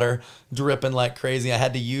pond water, dripping like crazy. I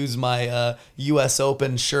had to use my U.S.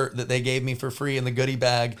 Open shirt that they gave me for free in the goodie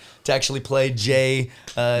bag to actually play Jay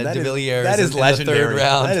de Villiers in legendary. the 3rd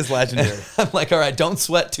round. That is legendary. I'm like, all right, don't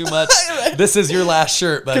sweat too much. This is your last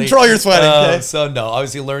shirt, buddy. Control your sweating. Okay? So no,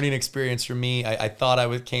 obviously a learning experience for me. I thought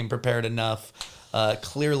I came prepared enough.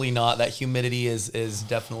 Clearly not. That humidity is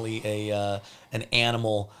definitely an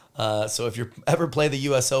animal. So if you ever play the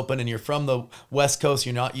U.S. Open and you're from the West Coast,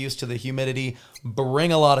 you're not used to the humidity,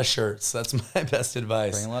 bring a lot of shirts. That's my best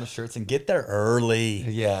advice. Bring a lot of shirts and get there early.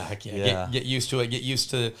 Yeah, heck yeah. Get used to it. Get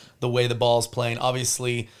used to the way the ball's playing.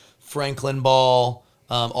 Obviously, Franklin ball,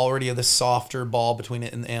 already the softer ball between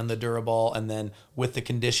it and the Duraball, and then with the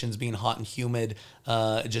conditions being hot and humid,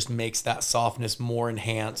 it just makes that softness more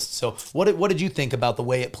enhanced. So what did you think about the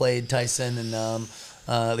way it played, Tyson, and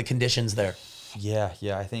the conditions there? Yeah.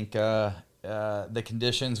 I think the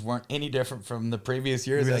conditions weren't any different from the previous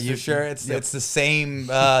years. Are you sure? It's the same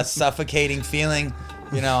suffocating feeling.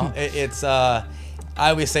 You know, it's. I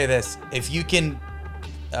always say this: if you can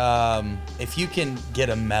get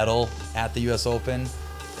a medal at the U.S. Open,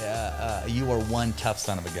 you are one tough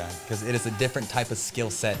son of a gun, because it is a different type of skill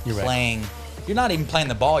set. You're playing. Right. You're not even playing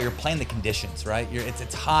the ball. You're playing the conditions, right?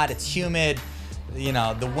 It's hot. It's humid. You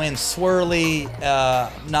know, the wind's swirly.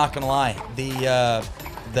 Not gonna lie,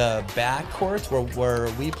 the back courts where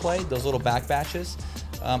we played, those little back batches,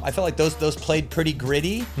 I felt like those played pretty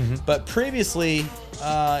gritty. Mm-hmm. But previously,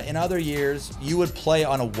 in other years, you would play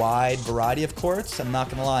on a wide variety of courts. I'm not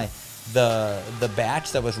gonna lie, the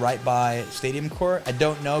batch that was right by Stadium Court, I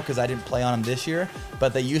don't know because I didn't play on them this year,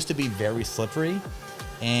 but they used to be very slippery.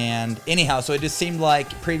 And anyhow, so it just seemed like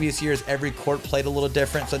previous years, every court played a little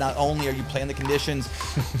different. So not only are you playing the conditions,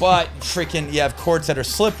 but freaking you have courts that are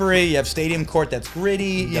slippery. You have Stadium Court that's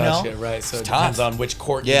gritty. You know, right? So it's it depends on which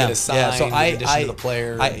court you get assigned. So in addition to the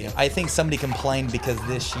player. I think somebody complained because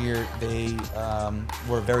this year they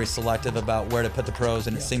were very selective about where to put the pros,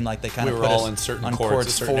 and it seemed like they kind of were put all us in certain on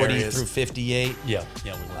courts 40 areas. through 58. Yeah,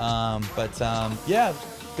 we were. Yeah,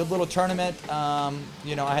 good little tournament.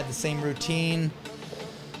 You know, I had the same routine.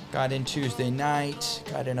 Got in Tuesday night,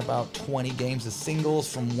 got in about 20 games of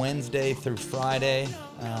singles from Wednesday through Friday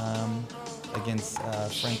against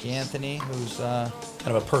Frank Anthony, who's kind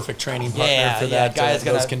of a perfect training partner for that.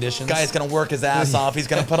 Those conditions. Guy's gonna work his ass off. He's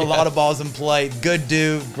gonna put a lot of balls in play. Good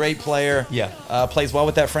dude, great player. Yeah, plays well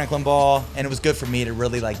with that Franklin ball, and it was good for me to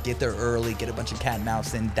really like get there early, get a bunch of cat and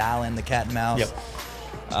mouse in, dial in the cat and mouse. Yep.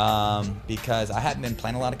 Because I hadn't been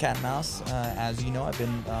playing a lot of cat and mouse. As you know, I've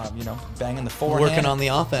been, banging the forehand. Working on the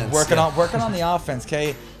offense. Working on the offense,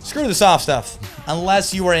 okay? Screw the soft stuff,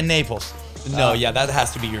 unless you were in Naples. No, that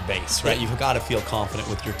has to be your base, right? You've got to feel confident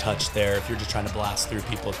with your touch there. If you're just trying to blast through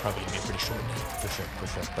people, it's probably going to be a pretty short day. For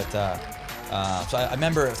sure. But, so I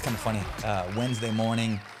remember it was kind of funny. Wednesday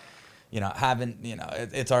morning,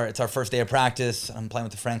 it's our first day of practice. I'm playing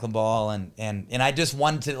with the Franklin ball, and I just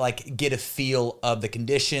wanted to like get a feel of the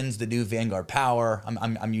conditions, the new Vanguard Power.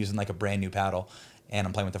 I'm using like a brand new paddle, and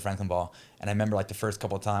I'm playing with the Franklin ball. And I remember like the first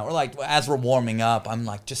couple of times, or like as we're warming up, I'm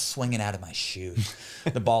like just swinging out of my shoes.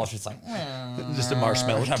 The ball's just like just a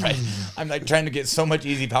marshmallow. Right. I'm like trying to get so much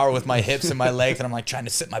easy power with my hips and my legs, and I'm like trying to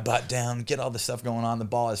sit my butt down, get all this stuff going on. The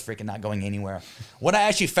ball is freaking not going anywhere. What I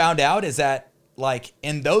actually found out is that, like,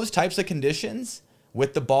 in those types of conditions,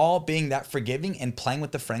 with the ball being that forgiving and playing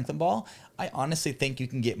with the Franklin ball, I honestly think you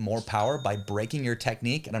can get more power by breaking your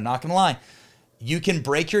technique. And I'm not going to lie, you can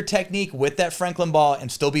break your technique with that Franklin ball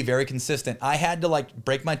and still be very consistent. I had to like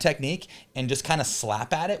break my technique and just kind of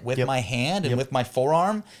slap at it with my hand and with my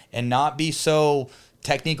forearm and not be so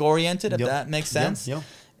technique oriented, if that makes sense.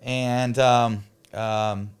 And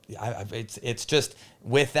it's just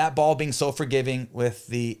with that ball being so forgiving, with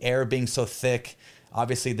the air being so thick,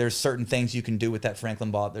 obviously there's certain things you can do with that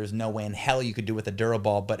Franklin ball. There's no way in hell you could do with a Dura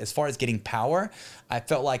ball. But as far as getting power, I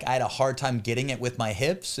felt like I had a hard time getting it with my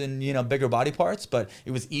hips and, you know, bigger body parts. But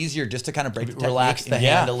it was easier just to kind of break the relax the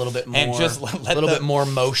hand a little bit more, and just let a little bit more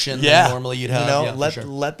motion than normally you'd have. You know,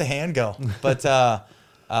 let the hand go. But I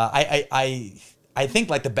think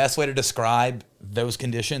like the best way to describe those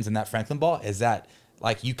conditions in that Franklin ball is that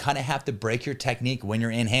like you kind of have to break your technique when you're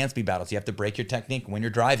in hand speed battles. You have to break your technique when you're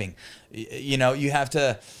driving. You know, you have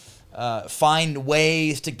to find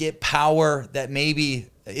ways to get power that maybe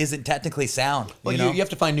isn't technically sound. Well, you have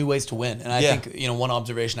to find new ways to win. And I think, you know, one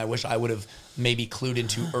observation I wish I would have maybe clued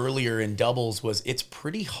into earlier in doubles was it's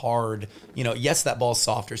pretty hard. You know, yes, that ball's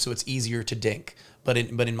softer, so it's easier to dink. But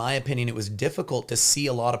in my opinion, it was difficult to see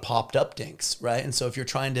a lot of popped up dinks, right? And so if you're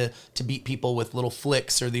trying to beat people with little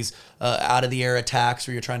flicks or these out of the air attacks,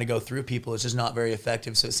 or you're trying to go through people, it's just not very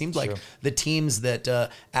effective. So it seems like the teams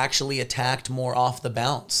that actually attacked more off the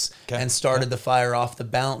bounce and started the fire off the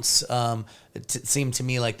bounce, it seemed to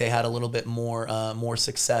me like they had a little bit more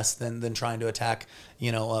success than trying to attack,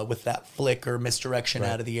 you know, with that flick or misdirection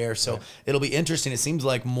out of the air. So it'll be interesting. It seems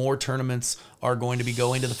like more tournaments are going to be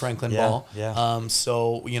going to the Franklin ball.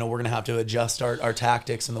 So, you know, we're going to have to adjust our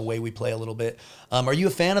tactics and the way we play a little bit. Are you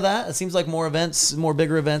a fan of that? It seems like more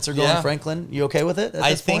bigger events are going to Franklin. You okay with it?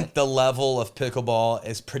 I think the level of pickleball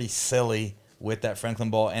is pretty silly with that Franklin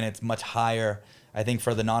ball, and it's much higher. I think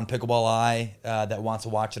for the non-pickleball eye that wants to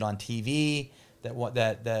watch it on TV, that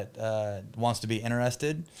wants to be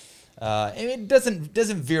interested, it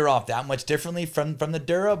doesn't veer off that much differently from the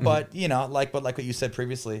Dura, but you know, like what you said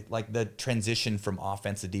previously, like the transition from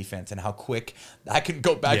offense to defense and how quick that can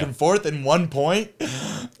go back and forth in 1 point.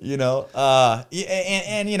 You know,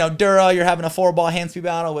 and you know, Dura, you're having a 4-ball hand speed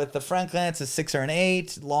battle with the Franklin. It's a 6 or an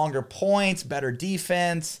 8, longer points, better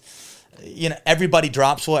defense. You know, everybody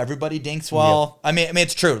drops well, everybody dinks well. I mean,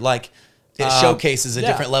 it's true. Like, it showcases a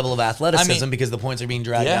different level of athleticism because the points are being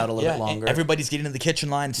dragged out a little bit longer. Everybody's getting to the kitchen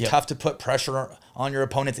line. It's tough to put pressure on your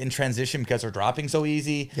opponents in transition because they're dropping so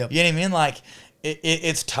easy. You know what I mean? Like,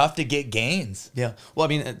 it's tough to get gains. Yeah. Well, I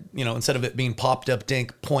mean, you know, instead of it being popped up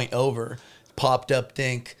dink, point over, popped up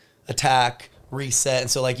dink, attack, reset.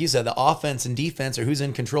 And so, like you said, the offense and defense, or who's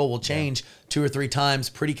in control, will change 2 or 3 times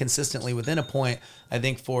pretty consistently within a point. I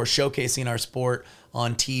think for showcasing our sport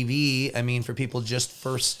on TV, I mean, for people just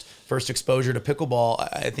first exposure to pickleball,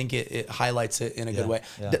 I think it highlights it in a good way.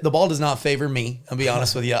 The ball does not favor me, I'll be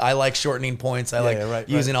honest with you. I like shortening points. I like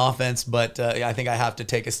using offense, but I think I have to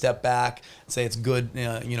take a step back and say it's good,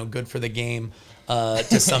 you know, good for the game.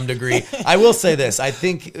 To some degree. I will say this. I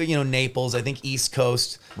think, you know, Naples, I think East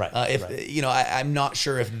Coast, you know, I'm not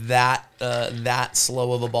sure if that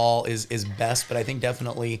slow of a ball is best, but I think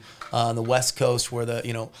definitely on the West Coast where the,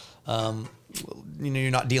 you know,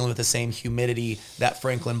 you're not dealing with the same humidity, that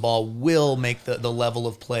Franklin ball will make the level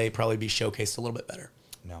of play probably be showcased a little bit better.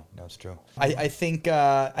 No, it's true. I think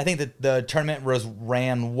that the tournament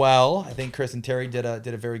ran well. I think Chris and Terry did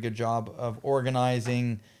a very good job of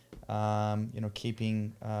organizing. You know,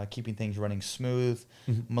 keeping things running smooth.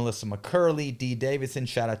 Melissa McCurley, D. Davidson,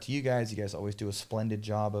 shout out to you guys. You guys always do a splendid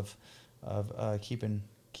job of keeping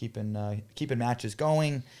matches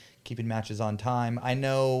going, keeping matches on time. I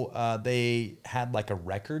know they had like a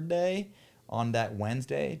record day on that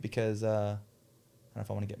Wednesday because I don't know if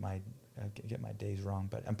I want to get my days wrong,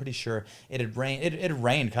 but I'm pretty sure it had rained. It had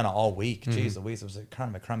rained kind of all week. Jeez Louise, it was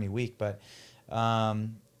kind of a crummy week, but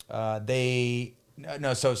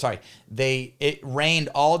it rained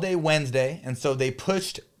all day Wednesday, and so they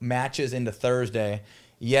pushed matches into Thursday.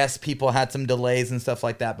 Yes, people had some delays and stuff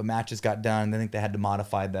like that, but matches got done. I think they had to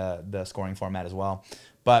modify the scoring format as well.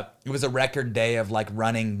 But it was a record day of like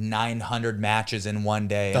running 900 matches in one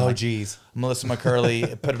day. Oh, geez. Melissa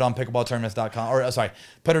McCurley put it on pickleballtournaments.com,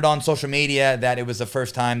 put it on social media that it was the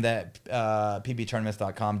first time that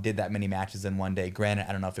pbtournaments.com did that many matches in one day. Granted,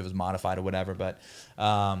 I don't know if it was modified or whatever, but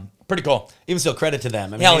pretty cool. Even still, credit to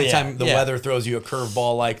them. I mean, anytime the weather throws you a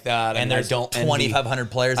curveball like that, and there's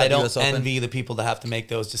 2,500 players at I don't US Open. envy the people that have to make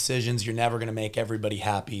those decisions. You're never going to make everybody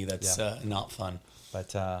happy. That's not fun.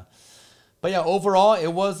 But yeah, overall it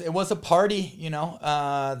was a party. You know,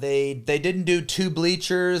 they didn't do 2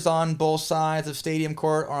 bleachers on both sides of Stadium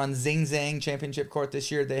Court or on Zing Zang Championship Court this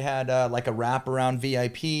year. They had like a wraparound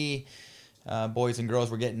VIP. Boys and girls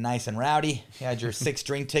were getting nice and rowdy. You had your 6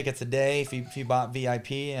 drink tickets a day if you bought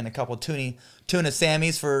VIP, and a couple tuna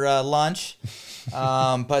Sammies for lunch.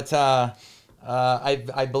 But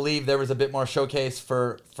I believe there was a bit more showcase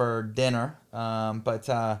for dinner.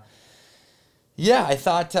 Yeah,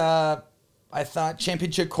 I thought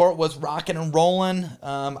Championship Court was rocking and rolling.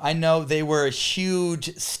 I know they were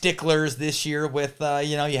huge sticklers this year with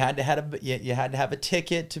you had to have a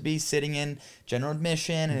ticket to be sitting in general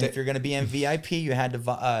admission, and if you're going to be in VIP, you had to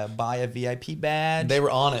buy a VIP badge. They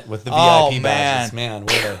were on it with the VIP badges, man.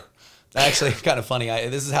 Actually, kind of funny.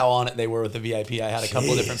 This is how on it they were with the VIP. I had a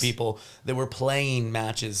couple of different people that were playing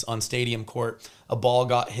matches on Stadium Court. A ball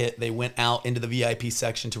got hit. They went out into the VIP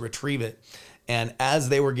section to retrieve it. And as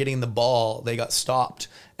they were getting the ball, they got stopped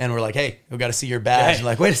and were like, "Hey, we got to see your badge." Hey,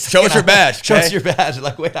 like, wait a second, show us your badge. Show us your badge.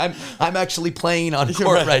 Like, wait, I'm actually playing on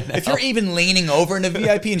court right now. If you're even leaning over in the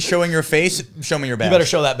VIP and showing your face, show me your badge. You better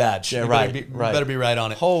show that badge. Yeah, you better be right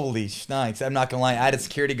on it. Holy snipes! I'm not gonna lie. I had a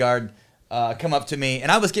security guard come up to me,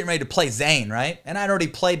 and I was getting ready to play Zane, right? And I'd already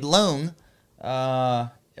played Lung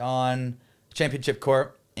on Championship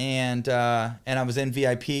Court, and I was in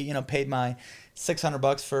VIP. Paid my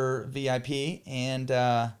 $600 for VIP, and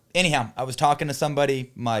anyhow, I was talking to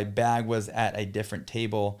somebody. My bag was at a different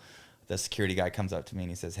table. The security guy comes up to me and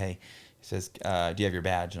he says, "Hey," do you have your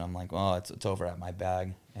badge?" And I'm like, "Well, it's over at my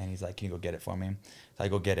bag." And he's like, "Can you go get it for me?" So I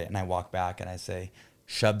go get it, and I walk back and I say,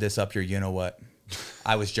 "Shove this up your you-know-what."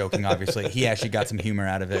 I was joking, obviously. He actually got some humor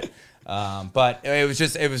out of it. But it was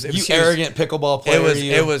arrogant pickleball player.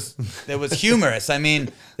 It was humorous. I mean,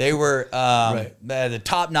 they were the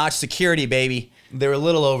top-notch security, baby. They were a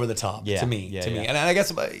little over the top to me. Yeah. And I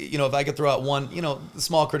guess if I could throw out one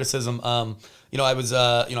small criticism,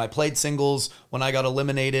 I played singles when I got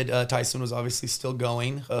eliminated. Tyson was obviously still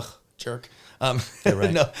going. Ugh, jerk.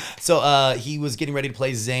 Right. No. So he was getting ready to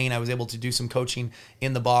play Zane. I was able to do some coaching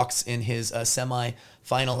in the box in his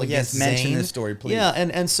semi-final against Zane. Mention this story, please. Yeah,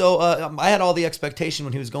 and so I had all the expectation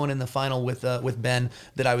when he was going in the final with Ben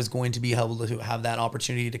that I was going to be able to have that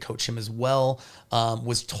opportunity to coach him as well.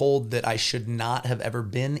 Was told that I should not have ever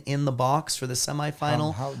been in the box for the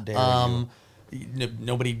semifinal. How dare you?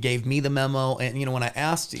 Nobody gave me the memo, and when I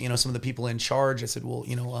asked some of the people in charge, I said, well,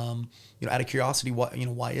 out of curiosity,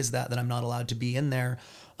 why is that I'm not allowed to be in there?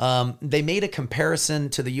 They made a comparison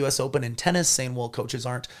to the U.S. Open in tennis, saying, well, coaches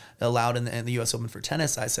aren't allowed in the U.S. Open for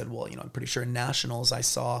tennis. I said, well, I'm pretty sure in nationals I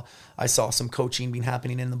saw some coaching being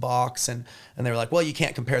happening in the box, and they were like, well, you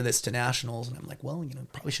can't compare this to nationals. And I'm like, well,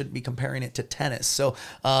 probably shouldn't be comparing it to tennis. So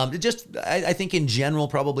I think in general,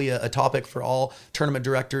 probably a topic for all tournament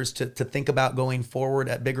directors to think about going forward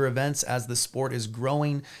at bigger events as the sport is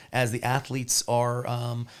growing, as the athletes are,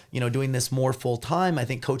 doing this more full time. I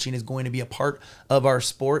think coaching is going to be a part of our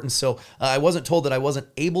sport. And so I wasn't told that I wasn't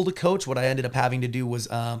able to coach. What I ended up having to do was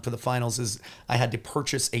for the finals is I had to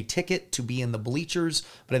purchase a ticket to be in the bleachers,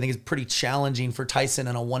 but I think it's pretty challenging for Tyson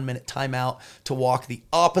in a 1-minute timeout to walk the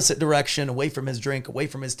opposite direction, away from his drink, away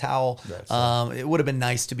from his towel. It would have been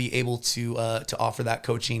nice to be able to offer that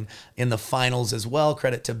coaching in the finals as well.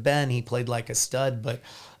 Credit to Ben. He played like a stud, but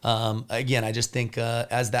again, I just think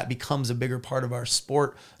as that becomes a bigger part of our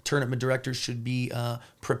sport, tournament directors should be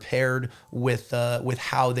prepared with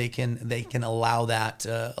how they can allow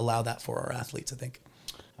that for our athletes. I think.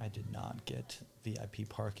 I did not get VIP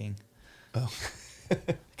parking. Oh,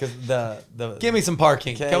 because the give me some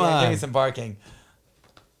parking. Come on, give me some parking.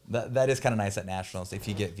 That is kind of nice at nationals. If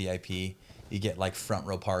you get VIP, you get like front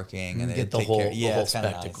row parking, and you they get the take whole, care. the whole it's kinda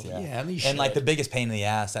spectacle. Nice, Yeah, and like the biggest pain in the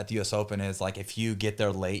ass at the U.S. Open is like if you get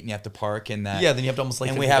there late and you have to park in that. Yeah, then you have to almost like.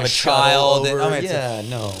 And we have a child.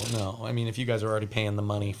 No. I mean, if you guys are already paying the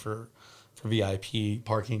money for VIP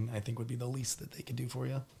parking, I think would be the least that they could do for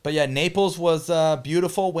you. But yeah, Naples was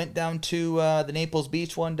beautiful. Went down to the Naples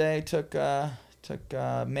beach one day. Took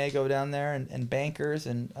Mago down there and Bankers,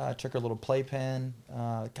 and took her little playpen.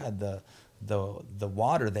 God, the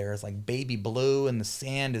water there is like baby blue, and the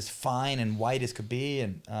sand is fine and white as could be,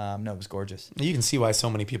 and no, it was gorgeous. You can see why so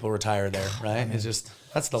many people retire there, right? It's just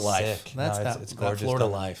that's the life. Sick. That's it's gorgeous. That Florida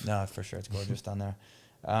life. No, for sure, it's gorgeous down there.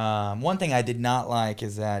 One thing I did not like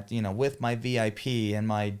is that with my VIP and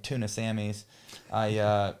my tuna Sammies,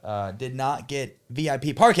 I did not get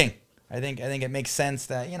VIP parking. I think it makes sense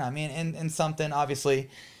that and something obviously,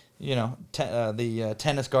 the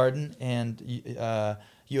tennis garden and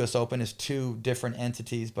U.S. Open is two different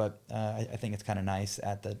entities, but I think it's kind of nice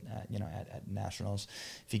at the at nationals.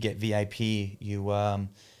 If you get VIP, you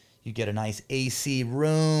get a nice AC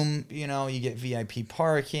room. You get VIP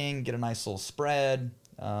parking, get a nice little spread.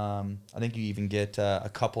 I think you even get a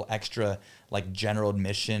couple extra like general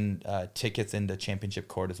admission tickets into championship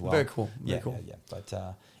court as well. Very cool. Very cool. Yeah.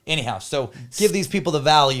 But anyhow, so Give these people the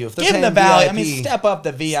value. If they're give paying them the value. VIP, I mean, step up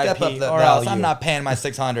the VIP, Step up the or else value. I'm not paying my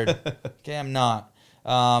 600. Okay, I'm not.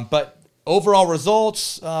 But overall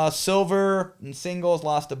results: silver in singles,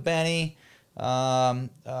 lost to Benny.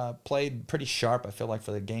 Played pretty sharp, I feel like,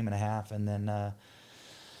 for the game and a half, and then I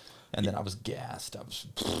was gassed. I was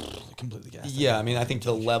completely gassed. Yeah, I mean, I think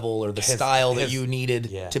the level or the style that you needed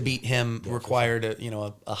yeah. to beat him required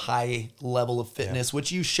a high level of fitness,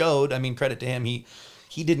 which you showed. I mean, credit to him.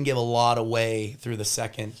 He didn't give a lot away through the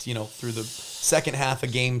second half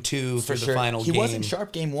of game 2 through the final game. He wasn't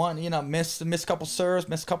sharp game 1. Missed a couple serves,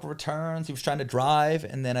 missed a couple returns. He was trying to drive,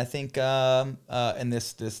 and then I think and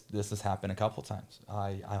this has happened a couple times.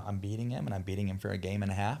 I'm beating him, and I'm beating him for a game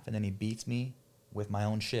and a half, and then he beats me with my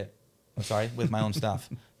own shit. I'm sorry, with my own stuff.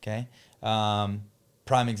 Okay.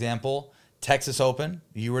 Prime example, Texas Open.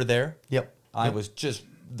 You were there. Yep. I was just,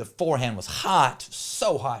 the forehand was hot,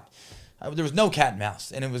 so hot. There was no cat and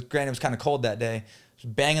mouse, and it was kind of cold that day.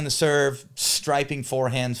 Just banging the serve, striping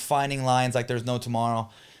forehands, finding lines like there's no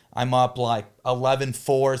tomorrow. I'm up like 11-4,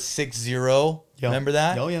 6-0. Yep. Remember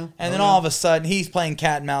that? Oh, yeah. And then all of a sudden, he's playing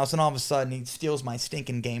cat and mouse, and all of a sudden, he steals my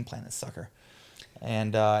stinking game plan, this sucker.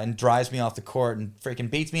 And drives me off the court and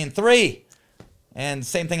freaking beats me in 3. And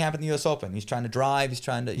same thing happened in the U.S. Open. He's trying to drive. He's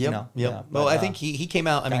trying to, Yep. Yeah, Well, I think he came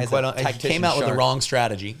out. I mean, he came out with the wrong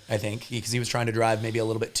strategy. I think because he was trying to drive maybe a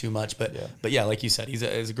little bit too much. But yeah, like you said, he's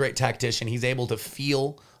a great tactician. He's able to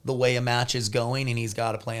feel the way a match is going, and he's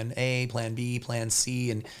got a plan A, plan B, plan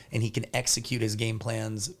C, and he can execute his game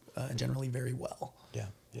plans generally very well. Yeah.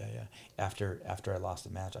 After I lost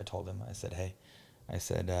the match, I told him. I said, hey.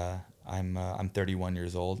 I'm 31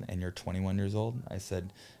 years old and you're 21 years old. I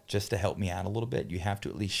said, just to help me out a little bit, you have to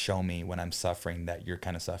at least show me when I'm suffering that you're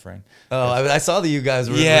kind of suffering. Oh, I saw that you guys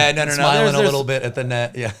were There's smiling a little bit at the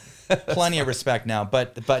net. Yeah. Plenty of respect now,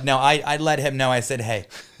 but no, I let him know. I said, hey,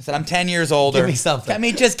 I'm 10 years older. Give me something. I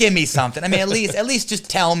mean, just give me something. I mean, at least just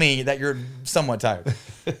tell me that you're somewhat tired.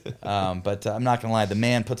 But I'm not gonna lie, the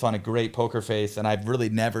man puts on a great poker face, and I've really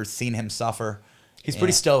never seen him suffer. He's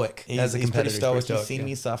pretty stoic as a He's pretty competitor. stoic. He's seen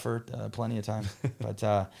me suffer plenty of times.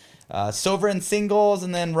 But silver in singles,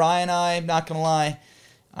 and then Ryan and I, not going to lie,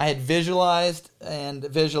 I had visualized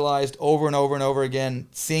over and over and over again,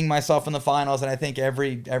 seeing myself in the finals, and I think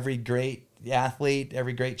every great athlete,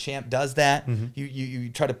 every great champ does that. Mm-hmm. You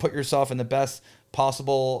try to put yourself in the best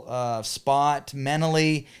possible spot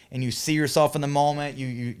mentally, and you see yourself in the moment.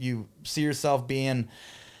 You see yourself being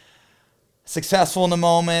successful in the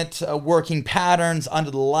moment, working patterns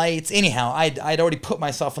under the lights. Anyhow, I'd already put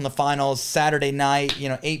myself in the finals Saturday night,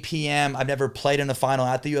 8 p.m. I've never played in a final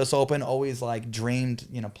at the U.S. Open. Always dreamed,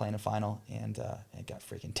 playing a final, and it got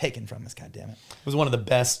freaking taken from us. God damn it! It was one of the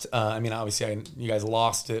best. Obviously, you guys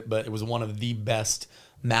lost it, but it was one of the best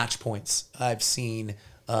match points I've seen.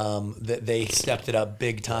 That they stepped it up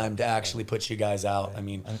big time to actually put you guys out. I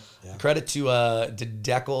mean, credit to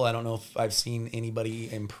Deckel. I don't know if I've seen anybody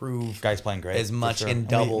improve. Guy's playing great as much in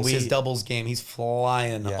doubles. His doubles game, he's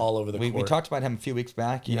flying all over the court. We talked about him a few weeks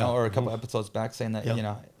back, or a couple episodes back, saying that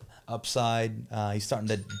upside. He's starting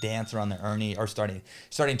to dance around the Ernie, or starting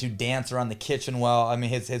to dance around the kitchen well. I mean,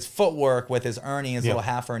 his footwork with his Ernie, his little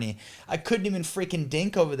half Ernie. I couldn't even freaking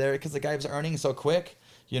dink over there because the guy was earning so quick.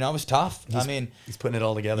 It was tough. He's putting it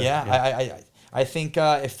all together. Yeah. I think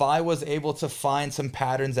if I was able to find some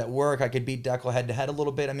patterns at work, I could beat Deckel head to head a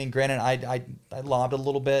little bit. I mean, granted, I lobbed a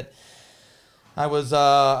little bit. I was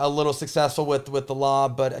a little successful with the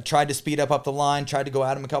lob, but I tried to speed up the line, tried to go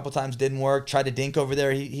at him a couple times, didn't work. Tried to dink over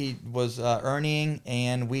there. He was earning,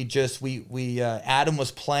 and we Adam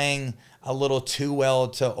was playing a little too well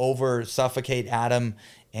to over suffocate Adam,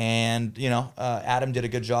 and Adam did a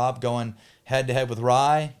good job going head to head with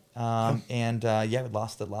Rye, we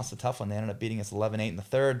lost the tough one. They ended up beating us 11-8 in the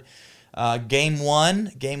third. Game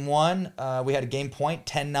one, we had a game point,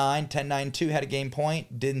 10-9, 10-9-2, had a game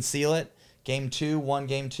point, didn't seal it. Game 2, won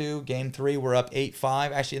game 2. Game 3, we're up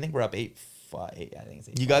 8-5. Actually, I think we're up 8-5. I think it's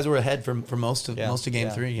 8-5. You guys were ahead for most of game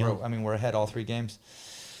 3. Yeah. We're ahead all 3 games.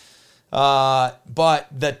 But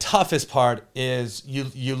the toughest part is you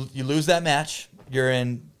lose that match. You're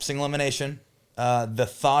in single elimination. The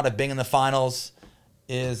thought of being in the finals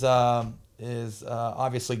is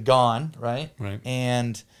obviously gone, right? Right.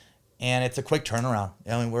 And it's a quick turnaround.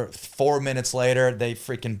 I mean, we're 4 minutes later, they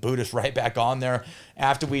freaking boot us right back on there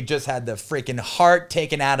after we just had the freaking heart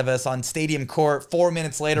taken out of us on Stadium Court. 4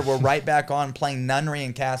 minutes later, we're right back on playing Nunnery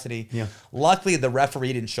and Cassidy. Yeah. Luckily, the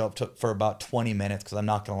referee didn't show up for about 20 minutes because I'm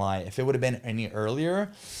not going to lie. If it would have been any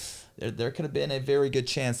earlier, there could have been a very good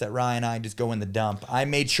chance that Rye and I just go in the dump. I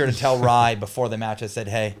made sure to tell Rye before the match. I said,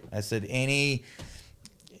 hey,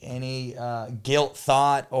 any guilt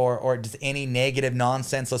thought or just any negative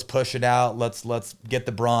nonsense, let's push it out. Let's get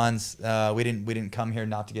the bronze. We didn't come here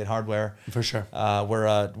not to get hardware. For sure.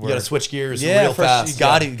 We're you got to switch gears real fast.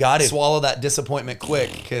 You got to swallow that disappointment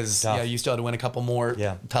quick, because you still had to win a couple more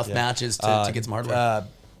tough matches to get some hardware.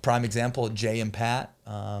 Prime example, Jay and Pat.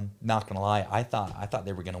 Not gonna lie, I thought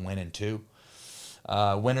they were gonna win in 2.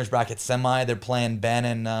 Winners bracket semi. They're playing Ben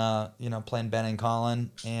and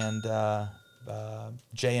Colin, and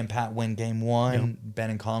Jay and Pat win game 1. Yep. Ben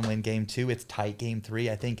and Colin win game 2. It's tight game 3.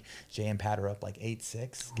 I think Jay and Pat are up like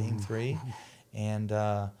 8-6 game 3, and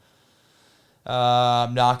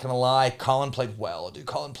I'm not gonna lie, Colin played well. Dude,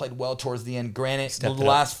 Colin played well towards the end. Granted, the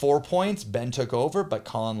last 4 points, Ben took over, but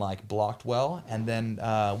Colin blocked well. And then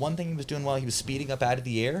one thing he was doing well, he was speeding up out of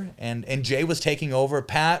the air, and Jay was taking over.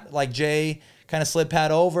 Pat, Jay kind of slid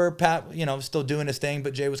Pat over. Pat, still doing his thing,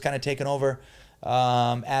 but Jay was kind of taking over,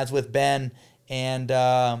 as with Ben, and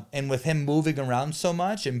with him moving around so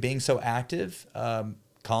much and being so active,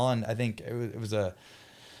 Colin, I think it was a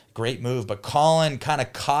great move, but Colin kind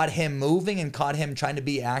of caught him moving and caught him trying to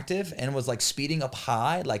be active, and was speeding up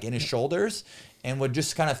high, in his shoulders, and would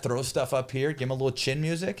just kind of throw stuff up here, give him a little chin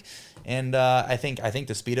music. And I think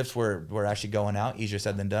the speed ups were actually going out. Easier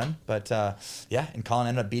said than done. But and Colin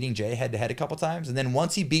ended up beating Jay head to head a couple times. And then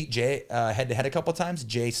once he beat Jay head to head a couple times,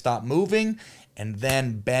 Jay stopped moving, and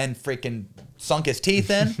then Ben freaking sunk his teeth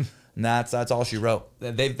in. And that's all she wrote.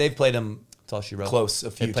 They've played him. That's all she wrote. Close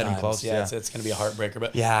a few times. Close, yeah. It's going to be a heartbreaker.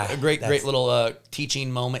 But yeah, a great little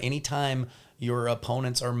teaching moment. Anytime your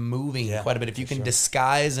opponents are moving quite a bit, if you can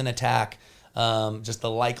disguise an attack, just the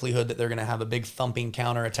likelihood that they're going to have a big thumping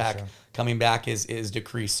counterattack coming back is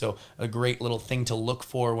decreased. So a great little thing to look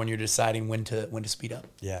for when you're deciding when to speed up.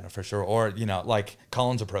 Yeah, no, for sure. Or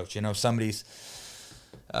Colin's approach.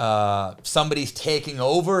 Somebody's taking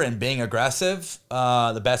over and being aggressive.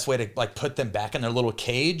 The best way to put them back in their little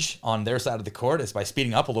cage on their side of the court is by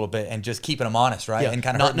speeding up a little bit and just keeping them honest, right? Yeah. And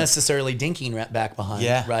kind of not necessarily dinking back behind,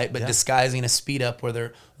 right? But disguising a speed up where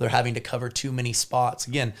they're having to cover too many spots.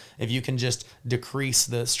 Again, if you can just decrease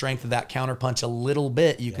the strength of that counter punch a little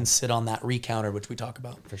bit, you can sit on that recounter, which we talk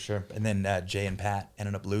about for sure. And then Jay and Pat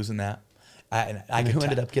ended up losing that. Who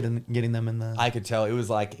ended up getting them in the? I could tell it was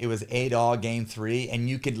 8-all game 3, and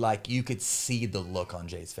you could see the look on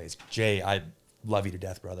Jay's face. Jay, I love you to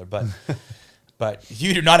death, brother, but but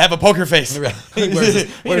you do not have a poker face. Right. He wears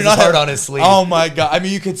his heart on his sleeve. Oh my God! I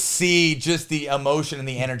mean, you could see just the emotion and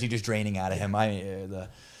the energy just draining out of him.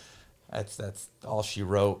 That's all she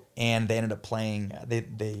wrote. And they ended up playing.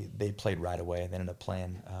 They played right away. They ended up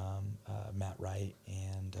playing Matt Wright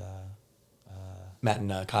and. Matt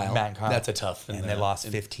and Kyle. That's a tough. And they lost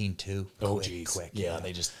 15-2. Oh, geez. Quick. Yeah,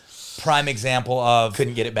 they just... Prime example of...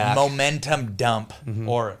 Couldn't get it back. Momentum dump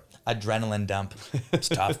or adrenaline dump. It's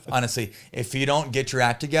tough. Honestly, if you don't get your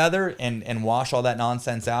act together and wash all that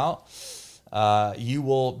nonsense out, you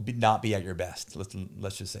will not be at your best.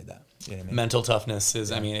 Let's just say that. You know what I mean? Mental toughness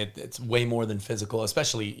is, it's way more than physical,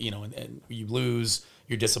 especially, and you lose,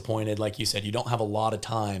 you're disappointed. Like you said, you don't have a lot of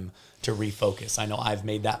time to refocus. I know I've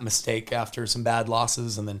made that mistake after some bad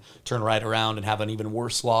losses and then turn right around and have an even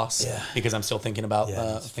worse loss because I'm still thinking about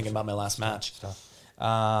my last match.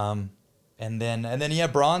 And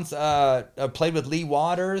then bronze played with Lee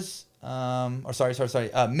Waters.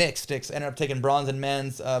 Mixed ended up taking bronze in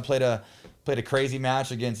men's. Played a crazy match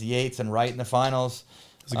against Yates and Wright in the finals.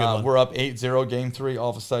 It was a good one. We're up 8-0 game 3. All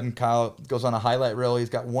of a sudden, Kyle goes on a highlight reel. He's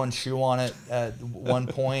got one shoe on it at one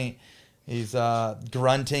point. He's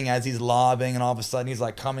grunting as he's lobbing, and all of a sudden he's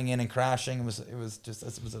coming in and crashing. It was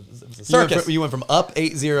a circus. You went from up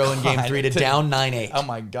 8-0 in game 3 to down 9-8. Oh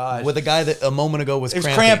my gosh! With a guy that a moment ago was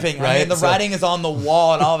cramping. Right? The writing is on the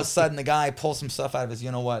wall, and all of a sudden the guy pulls some stuff out of his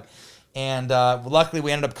what. And luckily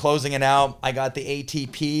we ended up closing it out. I got the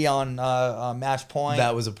ATP on match point.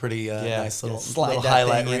 That was a pretty nice little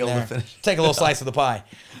highlight reel to finish. Take a little slice of the pie.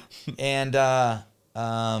 And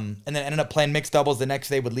then ended up playing mixed doubles the next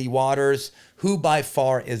day with Lee Waters, who by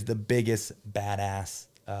far is the biggest badass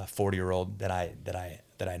 40-year-old that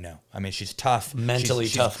I know. I mean, she's tough, mentally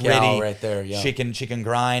she's tough gritty. Gal right there. Yeah, she can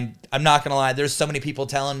grind. I'm not gonna lie. There's so many people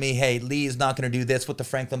telling me, "Hey, Lee's not gonna do this with the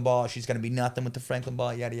Franklin ball. She's gonna be nothing with the Franklin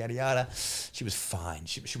ball." Yada yada yada. She was fine.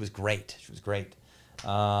 She was great. She was great. She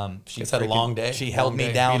had a long day. She held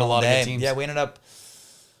me down all day. Yeah, we ended up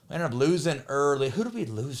losing early. Who did we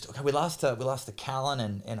lose to? Okay, we lost to Callan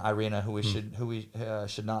and Irina, who we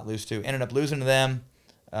should not lose to. Ended up losing to them.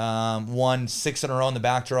 Won 6 in a row in the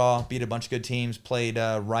back draw, beat a bunch of good teams, played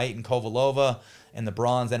Wright and Kovalova, and the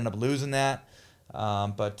bronze ended up losing that.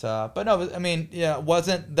 But no, I mean, yeah, it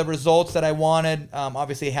wasn't the results that I wanted.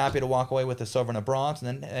 Obviously happy to walk away with the silver and the bronze,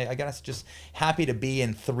 and then I guess just happy to be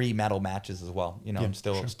in 3 medal matches as well. You know, and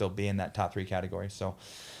still be in that top 3 category. So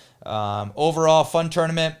overall fun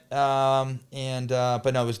tournament. But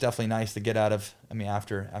no, it was definitely nice to get out of. I mean,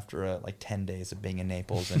 after like 10 days of being in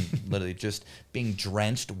Naples and literally just being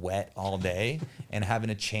drenched wet all day and having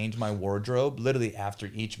to change my wardrobe literally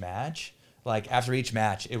after each match. Like after each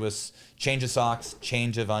match, it was change of socks,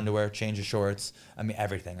 change of underwear, change of shorts. I mean,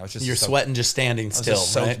 everything. I was just sweating just standing still,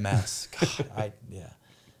 just right? soaked mess. God, yeah.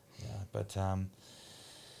 But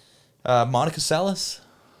Monica Seles.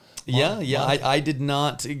 I did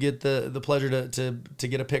not get the pleasure to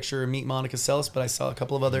get a picture and meet Monica Seles, but I saw a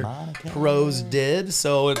couple of other pros did.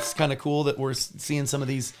 So it's kind of cool that we're seeing some of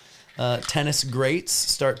these tennis greats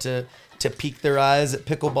start to peek their eyes at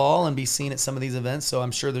pickleball and be seen at some of these events. So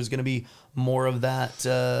I'm sure there's going to be more of that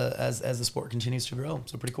as the sport continues to grow.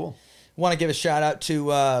 So pretty cool. Want to give a shout out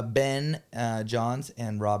to Ben Johns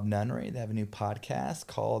and Rob Nunnery. They have a new podcast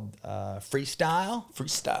called Freestyle,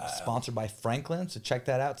 sponsored by Franklin. So check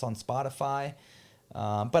that out. It's on Spotify.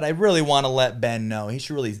 But I really want to let Ben know he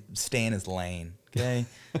should really stay in his lane. Okay.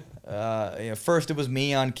 First it was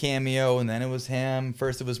me on Cameo, and then it was him.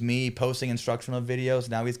 First it was me posting instructional videos.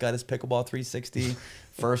 Now he's got his Pickleball 360.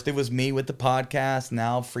 First it was me with the podcast.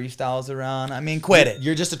 Now Freestyle's around. I mean, quit it.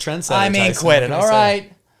 You're just a trendsetter. I mean, Tyson. quit it. All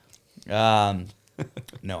right. No,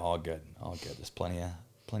 all good. There's plenty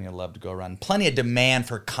of love to go around. Plenty of demand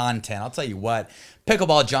for content. I'll tell you what,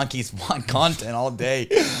 pickleball junkies want content all day.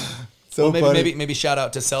 So maybe shout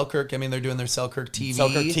out to Selkirk. I mean, they're doing their Selkirk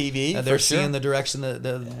TV. They're seeing the direction,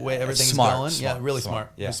 the way everything's going. Yeah, really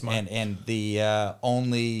smart. Yeah, smart. And the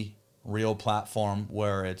only real platform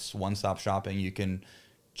where it's one-stop shopping. You can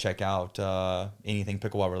check out anything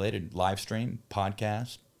pickleball related, live stream,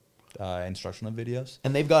 podcast, instructional videos.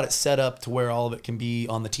 And they've got it set up to where all of it can be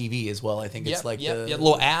on the TV as well. I think it's like the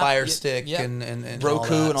little app, Fire Stick and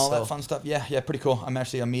Roku and all that fun stuff. Yeah, pretty cool. I'm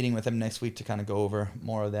meeting with them next week to kind of go over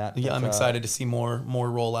more of that. Yeah, I'm excited to see more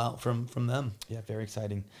roll out from them. Yeah, very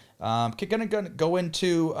exciting. Gonna go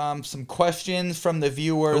into some questions from the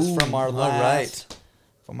viewers from our last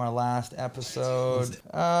episode.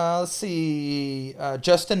 Let's see.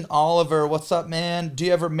 Justin Oliver, what's up, man? Do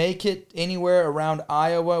you ever make it anywhere around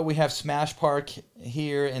Iowa? We have Smash Park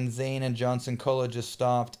here, and Zane and Johnson Cola just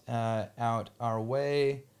stopped out our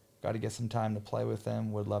way. Got to get some time to play with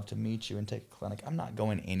them. Would love to meet you and take a clinic. I'm not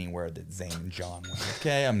going anywhere that Zane and John went.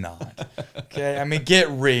 Okay, I'm not. Okay, I mean,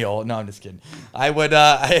 get real. No, I'm just kidding. I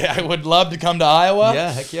would love to come to Iowa.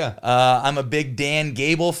 Yeah, heck yeah. I'm a big Dan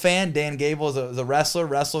Gable fan. Dan Gable is a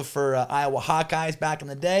wrestler for Iowa Hawkeyes back in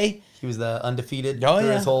the day. He was the undefeated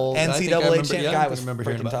his whole NCAA champ. Guy was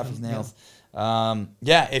freaking tough as nails.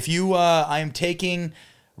 If you, I am taking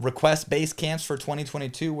request-based camps for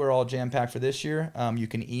 2022. We're all jam-packed for this year. You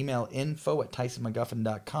can email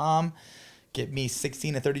info@tysonmcguffin.com. Get me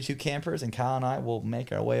 16 to 32 campers, and Kyle and I will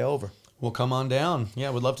make our way over. We'll come on down. Yeah,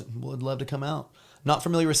 would love to come out. Not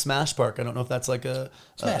familiar with Smash Park. I don't know if that's like a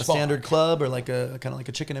standard club or like a kind of like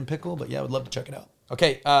a chicken and pickle, but yeah, I would love to check it out.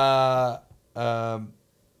 Okay.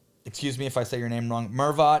 Excuse me if I say your name wrong.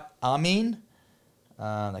 Mervat Amin.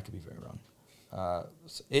 That could be very wrong.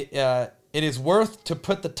 It is worth to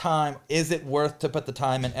put the time. Is it worth to put the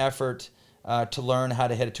time and effort to learn how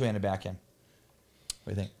to hit a two-handed backhand?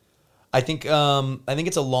 What do you think? I think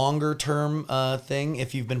it's a longer term thing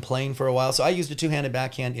if you've been playing for a while. So I used a two-handed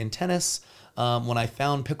backhand in tennis. When I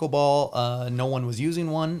found pickleball, no one was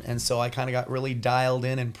using one, and so I kind of got really dialed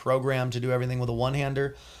in and programmed to do everything with a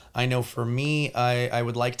one-hander. I know for me, I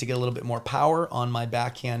would like to get a little bit more power on my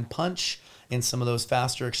backhand punch in some of those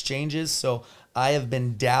faster exchanges. So I have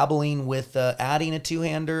been dabbling with adding a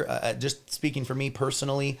two-hander. Just speaking for me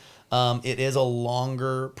personally, it is a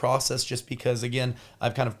longer process just because, again,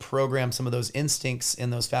 I've kind of programmed some of those instincts in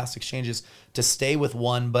those fast exchanges to stay with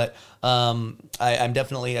one. But I'm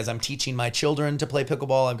definitely, as I'm teaching my children to play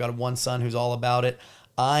pickleball, I've got one son who's all about it.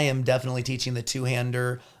 I am definitely teaching the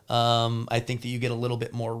two-hander. I think that you get a little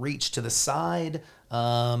bit more reach to the side.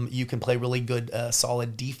 You can play really good,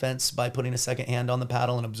 solid defense by putting a second hand on the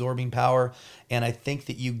paddle and absorbing power. And I think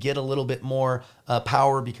that you get a little bit more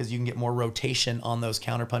power because you can get more rotation on those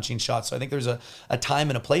counterpunching shots. So I think there's a time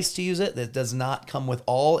and a place to use it that does not come with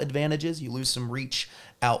all advantages. You lose some reach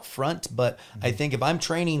out front. But I think if I'm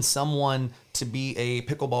training someone to be a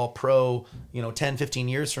pickleball pro, 10, 15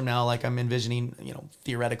 years from now, like I'm envisioning,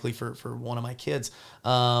 theoretically for one of my kids,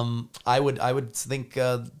 I would think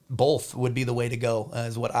both would be the way to go,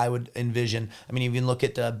 is what I would envision. I mean, even look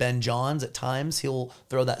at Ben Johns at times. He'll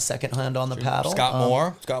throw that second hand on the paddle.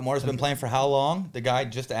 Scott Moore's been playing for how long? The guy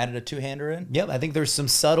just added a two-hander in? Yep, I think there's some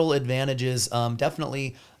subtle advantages.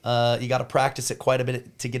 Definitely, you got to practice it quite a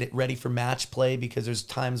bit to get it ready for match play, because there's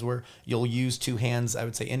times where you'll use two hands, I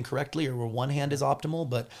would say, incorrectly, or where one hand is optimal.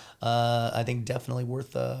 But I think definitely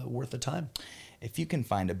worth the time. If you can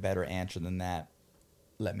find a better answer than that,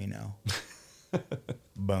 let me know.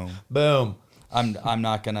 Boom. I'm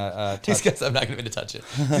not gonna touch. I'm not gonna be able to touch it.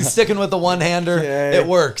 He's sticking with the one-hander. Yeah. It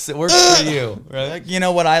works. It works for you, right? You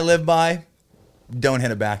know what I live by? Don't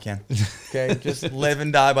hit a backhand. Okay, just live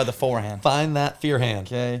and die by the forehand. Find that fear hand.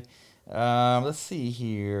 Okay, let's see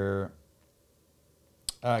here.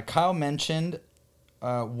 Kyle mentioned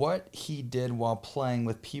what he did while playing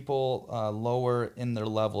with people lower in their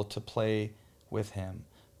level to play with him.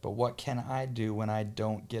 But what can I do when I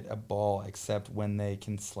don't get a ball except when they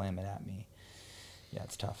can slam it at me? Yeah,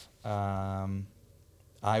 it's tough.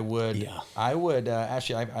 I would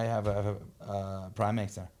actually. I have a prime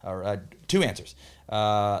answer, or two answers.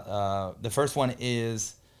 The first one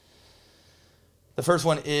is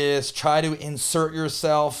try to insert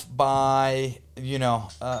yourself by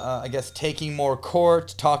I guess taking more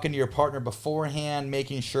court, talking to your partner beforehand,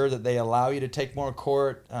 making sure that they allow you to take more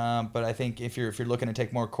court. But I think if you're looking to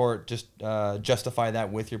take more court, just justify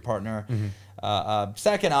that with your partner. Mm-hmm.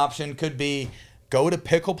 Second option could be go to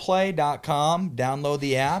pickleplay.com, download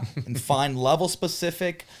the app, and find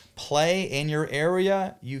level-specific play in your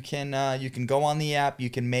area. You can go on the app. You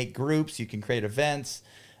can make groups. You can create events.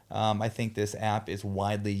 I think this app is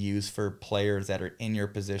widely used for players that are in your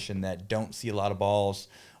position that don't see a lot of balls,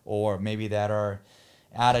 or maybe that are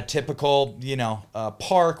at a typical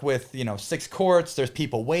park with 6 courts. There's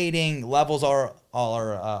people waiting. Levels are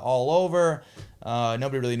all over.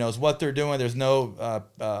 Nobody really knows what they're doing. There's no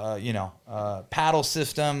paddle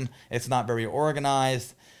system. It's not very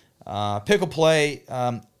organized. Pickle play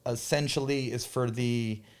essentially is for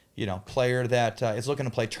the player that is looking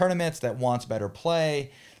to play tournaments, that wants better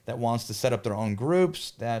play, that wants to set up their own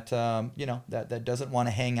groups, that that doesn't want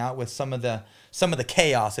to hang out with some of the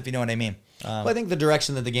chaos, if you know what I mean. Well, I think the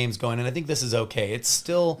direction that the game's going, and I think this is okay. It's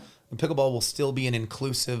still, pickleball will still be an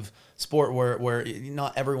inclusive sport where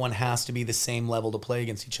not everyone has to be the same level to play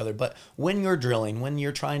against each other. But when you're drilling, when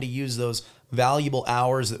you're trying to use those valuable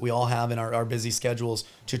hours that we all have in our busy schedules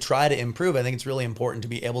to try to improve, I think it's really important to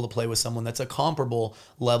be able to play with someone that's a comparable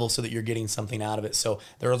level so that you're getting something out of it. So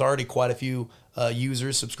there's already quite a few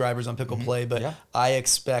subscribers on Pickle Play, but I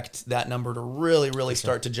expect that number to really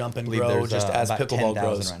start to jump and grow just as pickleball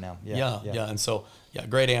grows right now. Yeah. And so,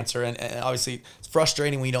 great answer. And obviously it's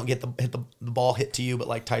frustrating when you don't get the ball hit to you, but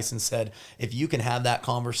like Tyson said, if you can have that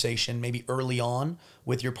conversation maybe early on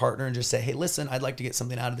with your partner and just say, hey, listen, I'd like to get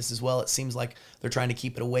something out of this as well. It seems like they're trying to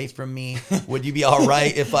keep it away from me. Would you be all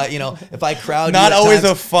right if I crowd Not you? Not always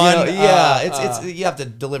a fun. It's you have to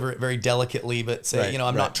deliver it very delicately, but say,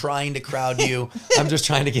 I'm not trying to crowd you. I'm just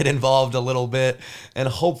trying to get involved a little bit, and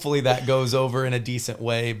hopefully that goes over in a decent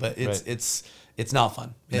way. But it's not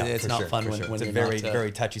fun. It's not fun when it's a you're very not,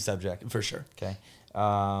 very touchy subject for sure. Okay.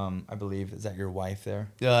 I believe, is that your wife there?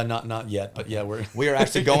 Not yet, but we are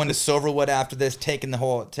actually going to Silverwood after this, taking the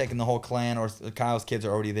whole clan, or Kyle's kids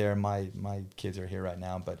are already there. My kids are here right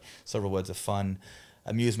now, but Silverwood's a fun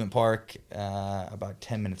amusement park, about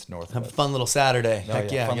 10 minutes north. Have a fun little Saturday.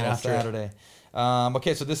 Fun little Saturday.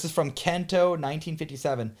 Okay, so this is from Kento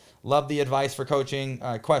 1957. Love the advice for coaching.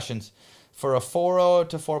 Questions. For a 4.0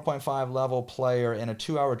 to 4.5 level player in a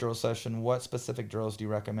 2-hour drill session, what specific drills do you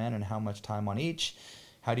recommend and how much time on each?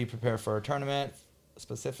 How do you prepare for a tournament?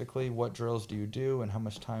 Specifically, what drills do you do and how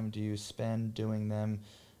much time do you spend doing them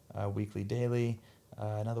weekly, daily?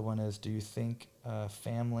 Another one is, do you think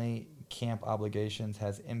family camp obligations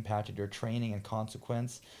has impacted your training and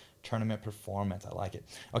consequence tournament performance? I like it.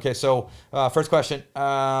 Okay, so first question,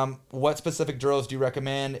 what specific drills do you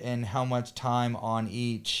recommend and how much time on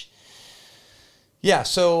each? Yeah,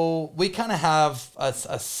 so we kind of have a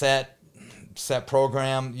set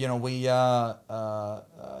program. We do a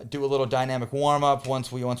little dynamic warm up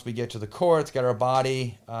once we get to the courts, get our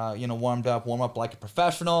body warm up like a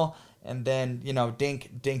professional, and then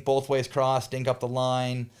dink both ways cross, dink up the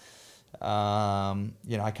line.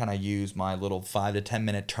 I kind of use my little 5 to 10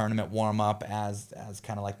 minute tournament warm up as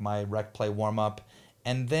kind of like my rec play warm up,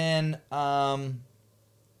 and then I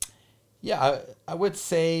would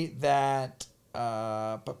say that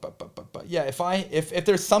but yeah, if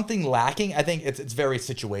there's something lacking, I think it's very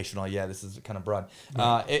situational. Yeah, this is kind of broad.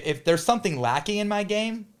 If there's something lacking in my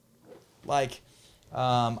game, like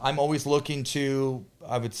I'm always looking to,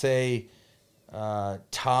 I would say,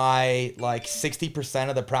 tie like 60%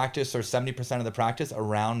 of the practice or 70% of the practice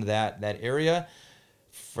around that area.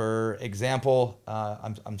 For example,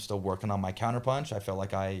 I'm still working on my counterpunch. I feel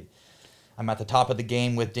like I'm at the top of the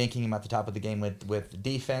game with dinking. I'm at the top of the game with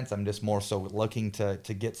defense. I'm just more so looking to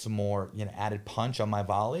get some more added punch on my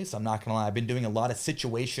volleys. I'm not gonna lie. I've been doing a lot of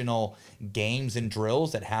situational games and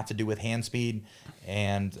drills that have to do with hand speed.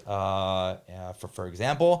 And for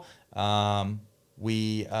example,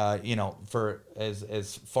 we for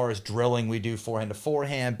as far as drilling, we do forehand to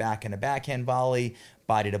forehand, backhand to backhand volley,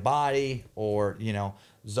 body to body, or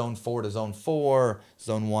zone 4 to zone 4,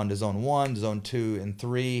 zone 1 to zone 1, zone 2 and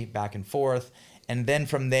 3, back and forth. And then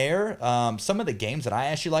from there, some of the games that I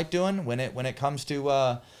actually like doing when it comes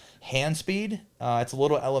to hand speed, it's a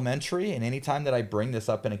little elementary. And anytime that I bring this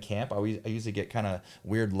up in a camp, I usually get kind of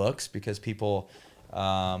weird looks because people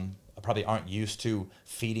probably aren't used to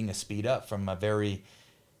feeding a speed up from a very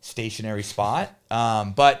stationary spot.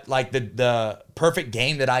 But like the perfect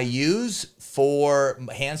game that I use for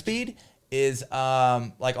hand speed is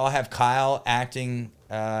like I'll have Kyle acting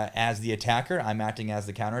as the attacker. I'm acting as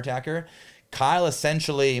the counter attacker. Kyle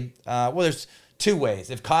essentially, there's two ways.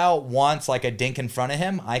 If Kyle wants like a dink in front of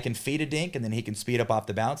him, I can feed a dink and then he can speed up off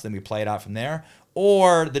the bounce. Then we play it out from there.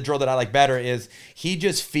 Or the drill that I like better is he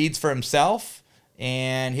just feeds for himself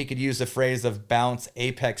and he could use the phrase of bounce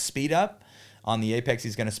apex speed up. On the apex,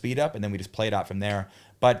 he's going to speed up and then we just play it out from there.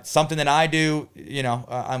 But something that I do,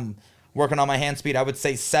 I'm working on my hand speed. I would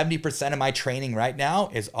say 70% of my training right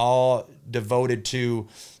now is all devoted to,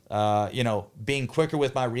 being quicker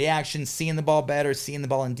with my reactions, seeing the ball better, seeing the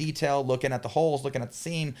ball in detail, looking at the holes, looking at the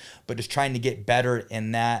seam, but just trying to get better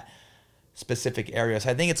in that specific area.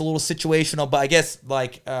 So I think it's a little situational, but I guess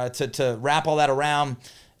like to wrap all that around,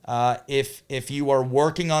 if you are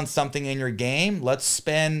working on something in your game, let's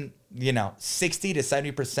spend 60 to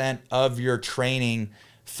 70% of your training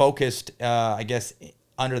focused, I guess,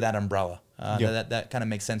 under that umbrella. That kind of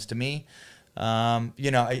makes sense to me.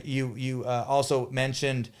 You also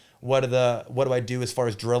mentioned what do I do as far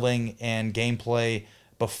as drilling and gameplay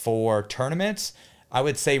before tournaments. I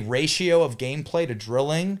would say ratio of gameplay to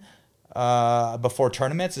drilling before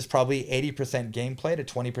tournaments is probably 80% gameplay to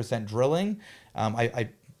 20% drilling. I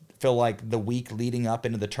feel like the week leading up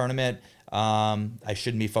into the tournament, I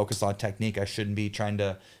shouldn't be focused on technique. I shouldn't be trying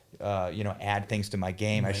to add things to my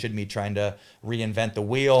game. Right. I shouldn't be trying to reinvent the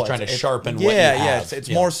wheel. Trying to sharpen what you have. It's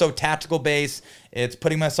more so tactical based. It's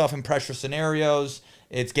putting myself in pressure scenarios.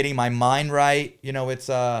 It's getting my mind right. It's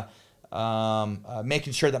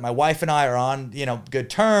making sure that my wife and I are on good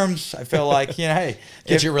terms. I feel like hey,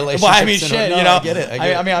 get your relationship. Well, I mean, shit. I get it.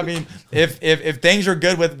 I mean, if things are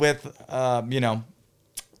good with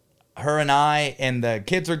her and I, and the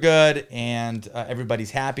kids are good, and everybody's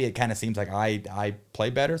happy, it kind of seems like I play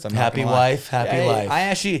better. So I'm happy wife, happy life. I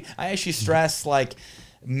actually stress like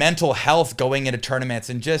mental health going into tournaments,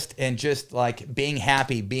 and just like being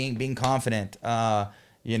happy, being confident.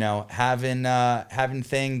 Having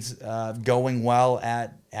things going well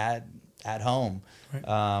at home.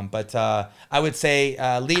 Right. But I would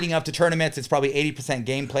say leading up to tournaments, it's probably 80%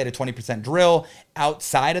 gameplay to 20% drill.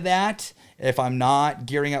 Outside of that, if I'm not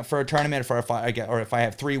gearing up for a tournament, or if I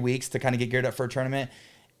have 3 weeks to kind of get geared up for a tournament,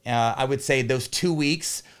 I would say those 2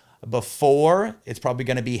 weeks before, it's probably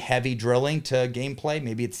going to be heavy drilling to gameplay.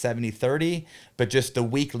 Maybe it's 70-30, but just the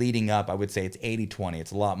week leading up, I would say it's 80-20.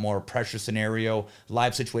 It's a lot more pressure scenario,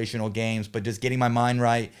 live situational games, but just getting my mind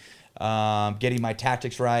right, getting my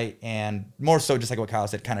tactics right, and more so just like what Kyle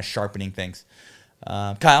said, kind of sharpening things.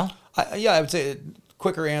 Kyle? I would say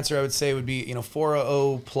quicker answer I would say would be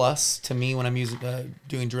 4.0 plus to me when I'm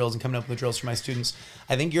doing drills and coming up with drills for my students.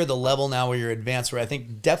 I think you're the level now where you're advanced, where I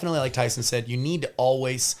think definitely, like Tyson said, you need to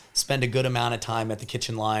always spend a good amount of time at the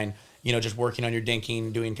kitchen line, just working on your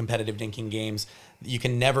dinking, doing competitive dinking games. You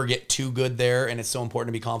can never get too good there, and it's so important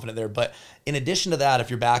to be confident there. But in addition to that,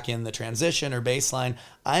 if you're back in the transition or baseline,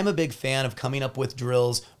 I'm a big fan of coming up with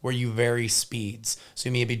drills where you vary speeds. So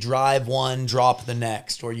you maybe drive one, drop the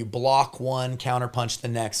next, or you block one, counterpunch the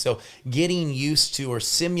next. So getting used to or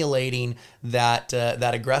simulating that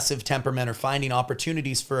aggressive temperament, or finding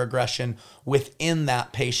opportunities for aggression within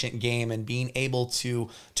that patient game, and being able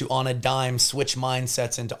to on a dime switch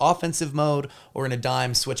mindsets into offensive mode, or in a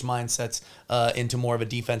dime switch mindsets into more of a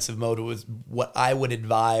defensive mode was what I would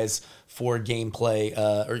advise for gameplay,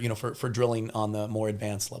 or for drilling on the more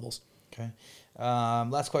advanced levels. Okay.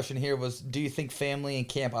 Last question here was, do you think family and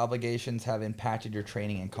camp obligations have impacted your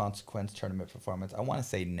training and consequence tournament performance? I want to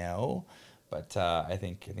say no, but I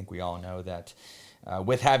think we all know that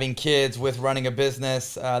with having kids, with running a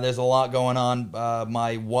business, there's a lot going on.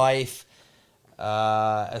 My wife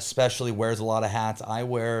especially wears a lot of hats. I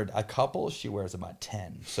wear a couple. She wears about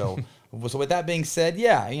 10. So with that being said,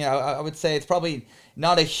 yeah, I would say it's probably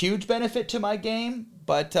not a huge benefit to my game,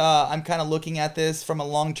 but I'm kind of looking at this from a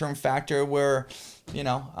long-term factor where,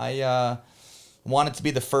 I wanted to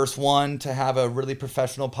be the first one to have a really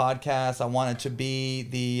professional podcast. I wanted to be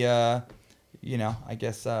the,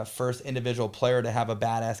 first individual player to have a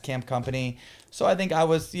badass camp company. So I think I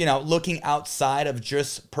was, looking outside of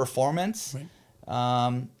just performance, Right.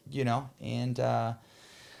 And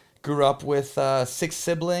grew up with 6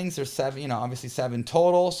 siblings. There's 7, obviously 7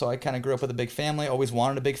 total. So I kind of grew up with a big family. Always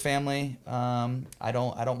wanted a big family. I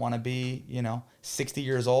don't want to be 60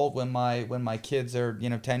 years old when my kids are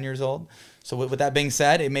 10 years old. So with that being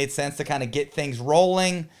said, it made sense to kind of get things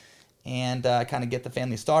rolling and kind of get the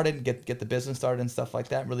family started, get the business started and stuff like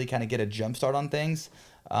that. Really kind of get a jump start on things.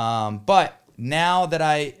 But now that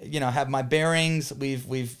I have my bearings,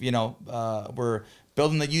 we're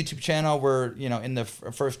building the YouTube channel. We're in the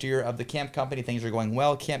first year of the camp company. Things are going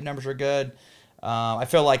well. Camp numbers are good. I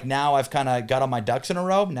feel like now I've kind of got all my ducks in a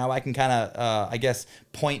row. Now I can kind of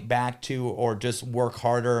point back to or just work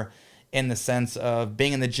harder in the sense of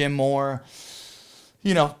being in the gym more.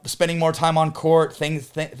 Spending more time on court,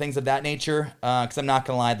 things of that nature. Because I'm not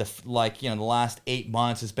gonna lie, the last 8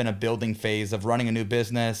 months has been a building phase of running a new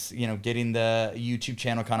business. Getting the YouTube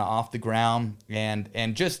channel kind of off the ground,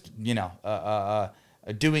 and just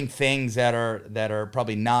doing things that are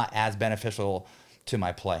probably not as beneficial to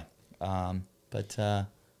my play. Yeah.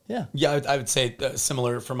 Yeah, I would say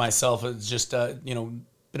similar for myself. It's just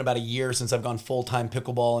been about a year since I've gone full-time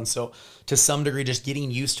pickleball. And so to some degree, just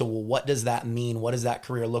getting used to, well, what does that mean? What does that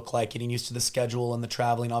career look like? Getting used to the schedule and the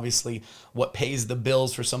traveling, obviously what pays the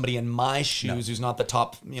bills for somebody in my shoes, who's not the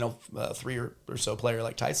top, 3 or so player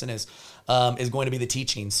like Tyson is going to be the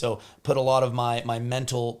teaching. So put a lot of my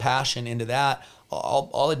mental passion into that.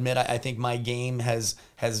 I'll admit, I think my game has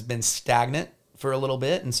been stagnant for a little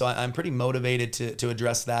bit, and so I'm pretty motivated to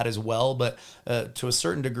address that as well. But to a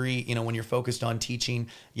certain degree, when you're focused on teaching,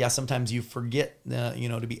 sometimes you forget,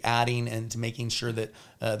 to be adding and to making sure that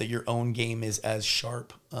that your own game is as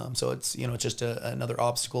sharp. So it's it's just another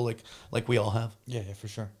obstacle like we all have. Yeah, for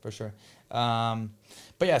sure. But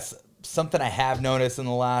yes, something I have noticed in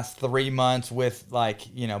the last 3 months with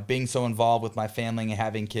being so involved with my family and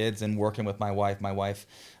having kids and working with my wife. My wife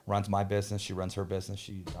runs my business. She runs her business.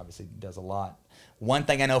 She obviously does a lot. One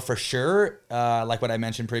thing I know for sure, like what I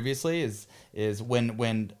mentioned previously, is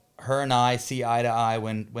when her and I see eye to eye,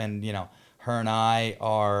 when her and I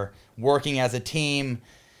are working as a team,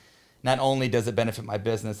 not only does it benefit my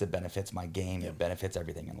business, it benefits my game, it benefits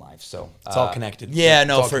everything in life. So it's all connected. Yeah,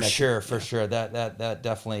 no, for sure. That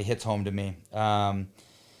definitely hits home to me.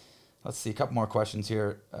 Let's see, a couple more questions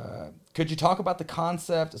here. Could you talk about the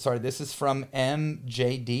concept? Sorry, this is from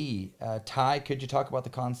MJD. Ty, could you talk about the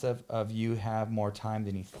concept of you have more time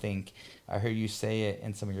than you think? I heard you say it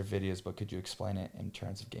in some of your videos, but could you explain it in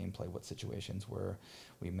terms of gameplay? What situations where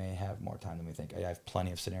we may have more time than we think? I have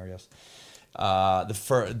plenty of scenarios.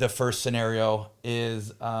 The first scenario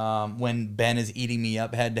is when Ben is eating me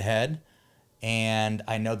up head to head, and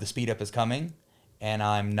I know the speed up is coming, and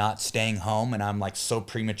I'm not staying home, and I'm like so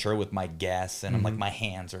premature with my guess, and I'm like my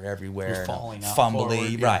hands are everywhere, you're falling out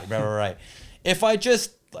fumbly, forward, right. If I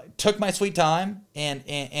just took my sweet time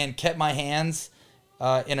and kept my hands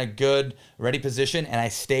in a good ready position, and I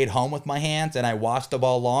stayed home with my hands, and I watched the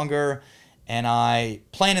ball longer, and I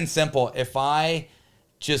plain and simple, if I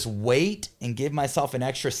just wait and give myself an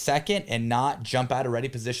extra second and not jump out of ready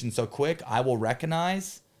position so quick, I will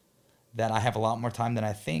recognize that I have a lot more time than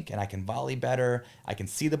I think, and I can volley better, I can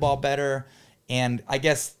see the ball better. And I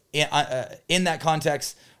guess in that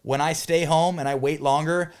context, when I stay home and I wait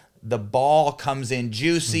longer, the ball comes in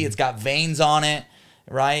juicy, it's got veins on it,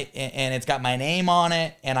 right? And it's got my name on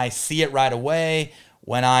it, and I see it right away.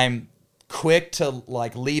 When I'm quick to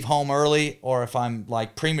leave home early, or if I'm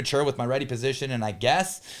premature with my ready position and I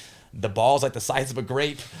guess, the ball's like the size of a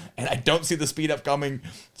grape and I don't see the speed up coming.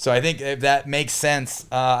 So I think if that makes sense.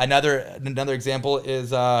 Another example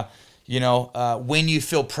is, when you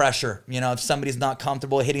feel pressure, if somebody's not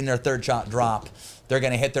comfortable hitting their third shot drop, they're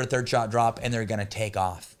going to hit their third shot drop and they're going to take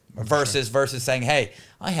off versus saying, hey,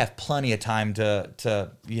 I have plenty of time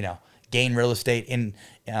to gain real estate in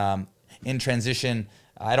transition.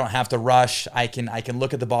 I don't have to rush. I can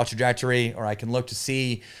look at the ball trajectory, or I can look to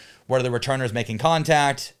see where the returner is making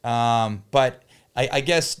contact. But I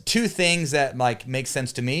guess two things that like make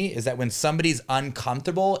sense to me is that when somebody's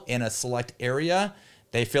uncomfortable in a select area,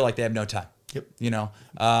 they feel like they have no time. Yep. You know,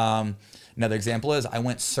 another example is I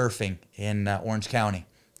went surfing in Orange County.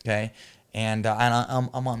 Okay. And I'm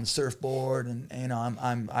on the surfboard, and you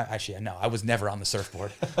know I was never on the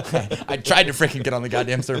surfboard. I tried to freaking get on the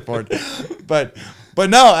goddamn surfboard, but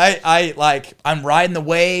no, I'm riding the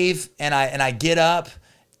wave, and I get up.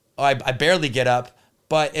 I barely get up,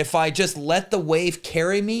 but if I just let the wave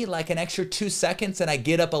carry me like an extra 2 seconds, and I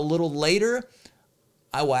get up a little later,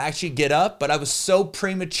 I will actually get up. But I was so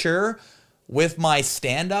premature with my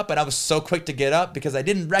stand up, and I was so quick to get up because I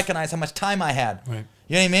didn't recognize how much time I had. Right.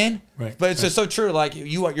 You know what I mean? Right. But it's just so true. Like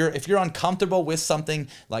if you're uncomfortable with something,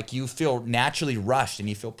 like you feel naturally rushed and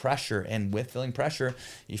you feel pressure, and with feeling pressure,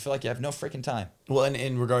 you feel like you have no freaking time. Well, and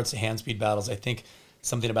in regards to hand speed battles, I think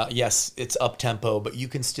something about, yes, it's up tempo, but you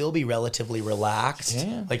can still be relatively relaxed.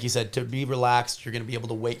 Yeah. Like you said, to be relaxed, you're going to be able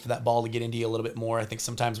to wait for that ball to get into you a little bit more. I think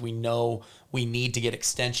sometimes we know we need to get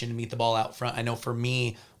extension to meet the ball out front. I know for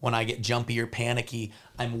me, when I get jumpy or panicky,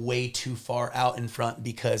 I'm way too far out in front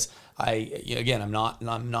because I'm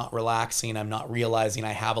not relaxing. I'm not realizing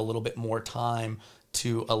I have a little bit more time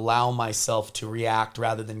to allow myself to react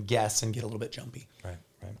rather than guess and get a little bit jumpy. Right.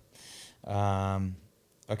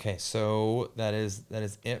 Okay, so that is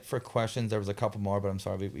it for questions. There was a couple more, but I'm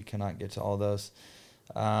sorry we cannot get to all those.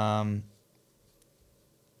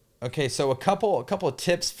 Okay, so a couple of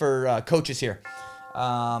tips for coaches here.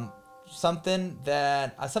 Something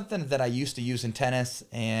that I used to use in tennis,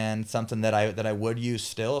 and something that I would use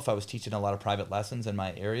still if I was teaching a lot of private lessons in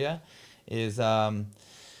my area, is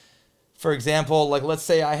for example, like let's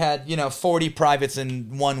say I had 40 privates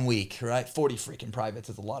in 1 week, right? 40 freaking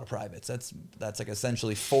privates is a lot of privates. That's like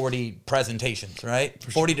essentially 40 presentations, right?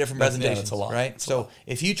 40 different presentations, that's a lot. right? So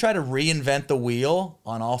if you try to reinvent the wheel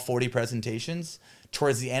on all 40 presentations,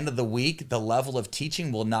 towards the end of the week, the level of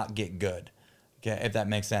teaching will not get good. Okay, if that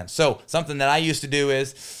makes sense. So something that I used to do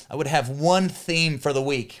is I would have one theme for the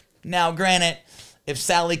week. Now, granted, if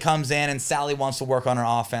Sally comes in and Sally wants to work on her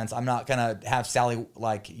offense, I'm not gonna have Sally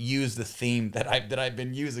like use the theme that I've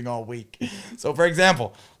been using all week. So for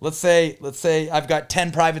example, let's say I've got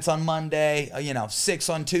 10 privates on Monday, 6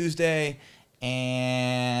 on Tuesday,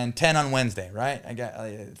 and 10 on Wednesday, right? I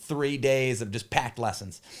got 3 days of just packed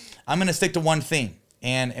lessons. I'm gonna stick to one theme.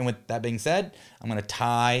 And with that being said, I'm going to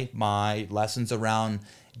tie my lessons around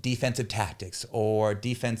defensive tactics or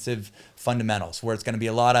defensive fundamentals, where it's going to be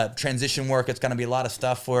a lot of transition work. It's going to be a lot of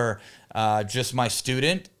stuff where just my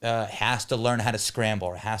student has to learn how to scramble,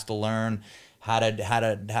 or has to learn how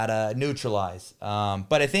to neutralize.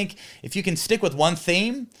 But I think if you can stick with one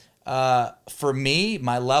theme, for me,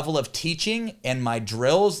 my level of teaching and my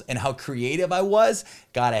drills and how creative I was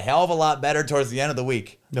got a hell of a lot better towards the end of the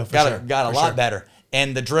week. No, got a lot better.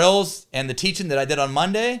 And the drills and the teaching that I did on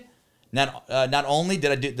Monday, not only did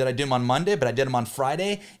I do them on Monday, but I did them on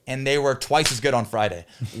Friday, and they were twice as good on Friday.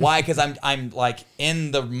 Why? Because I'm like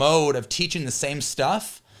in the mode of teaching the same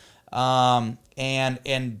stuff, and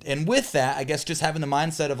with that, I guess just having the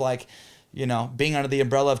mindset of like, being under the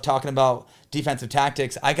umbrella of talking about defensive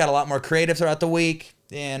tactics, I got a lot more creative throughout the week,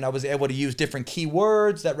 and I was able to use different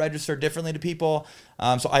keywords that register differently to people.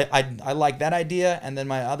 So I like that idea. And then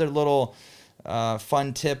my other little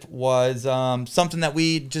fun tip was something that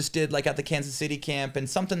we just did like at the Kansas City camp, and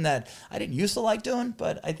something that I didn't used to like doing,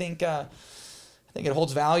 but I think it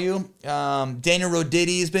holds value. Daniel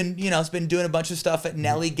Rodidi's been doing a bunch of stuff at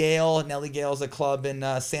Nellie Gale. Nellie Gale's a club in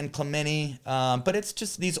San Clemente, but it's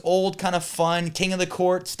just these old kind of fun king of the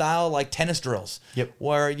court style like tennis drills. Yep.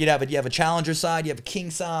 Where you have a challenger side, you have a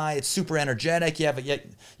king side. It's super energetic. You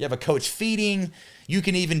have a coach feeding. You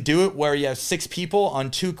can even do it where you have 6 people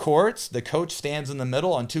on 2 courts. The coach stands in the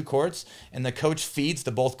middle on 2 courts, and the coach feeds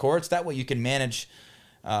to both courts. That way you can manage.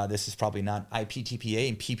 This is probably not IPTPA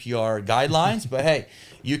and PPR guidelines, but hey,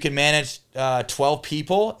 you can manage 12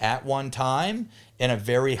 people at one time in a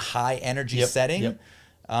very high energy setting. Yep.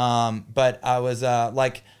 But I was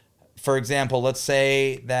for example, let's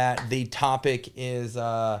say that the topic is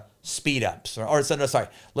speed ups,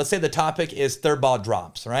 let's say the topic is third ball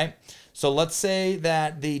drops, right? So let's say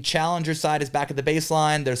that the challenger side is back at the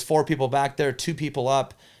baseline. There's 4 people back there, 2 people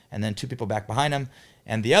up, and then 2 people back behind them.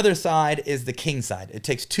 And the other side is the king side. It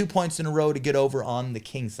takes 2 points in a row to get over on the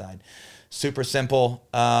king side. Super simple.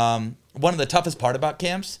 One of the toughest part about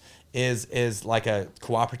camps is like a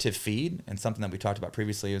cooperative feed, and something that we talked about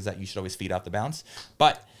previously is that you should always feed off the bounce.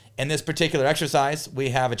 But in this particular exercise, we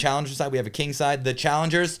have a challenger side, we have a king side. The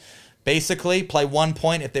challengers basically play 1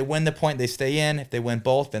 point. If they win the point, they stay in. If they win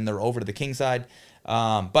both, then they're over to the king side.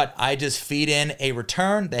 But I just feed in a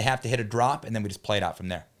return. They have to hit a drop, and then we just play it out from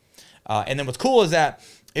there. And then what's cool is that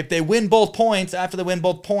if they win both points, after they win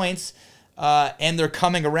both points, and they're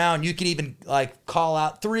coming around, you can even like call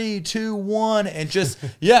out 3, 2, 1, and just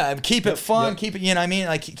keep it fun, keep it, you know what I mean,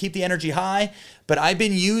 like keep the energy high. But I've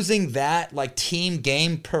been using that like team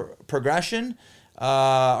game progression.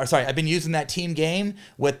 I've been using that team game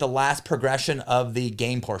with the last progression of the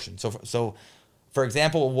game portion. So for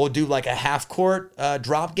example, we'll do like a half court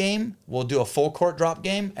drop game. We'll do a full court drop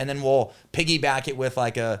game, and then we'll piggyback it with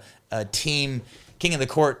like a team king of the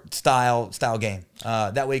court style game.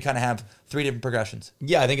 That way you kind of have 3 different progressions.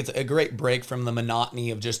 Yeah, I think it's a great break from the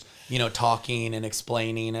monotony of just, talking and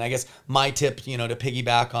explaining. And I guess my tip, to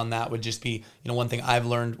piggyback on that would just be, one thing I've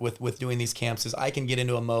learned with doing these camps is I can get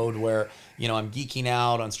into a mode where, I'm geeking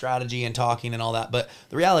out on strategy and talking and all that. But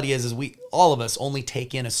the reality is all of us only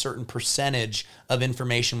take in a certain percentage of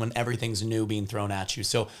information when everything's new being thrown at you.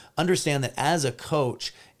 So understand that as a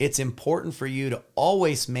coach, it's important for you to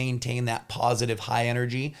always maintain that positive high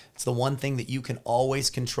energy. It's the one thing that you can always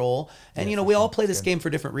control. And, we all play this game for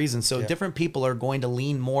different reasons. So different people are going to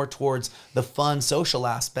lean more towards the fun social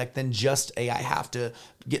aspect than just I have to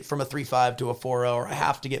get from a 3.5 to a 4.0, or I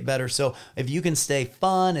have to get better. So if you can stay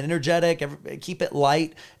fun and energetic, keep it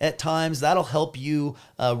light at times, that'll help you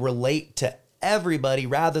relate to everybody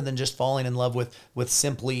rather than just falling in love with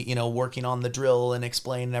simply, working on the drill and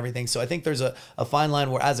explaining everything. So I think there's a fine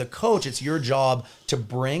line where as a coach, it's your job to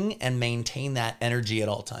bring and maintain that energy at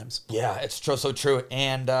all times. Yeah, it's so true.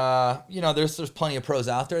 And, there's plenty of pros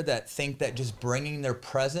out there that think that just bringing their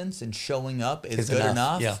presence and showing up is good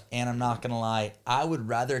enough. Yeah. And I'm not going to lie, I would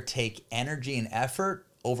rather take energy and effort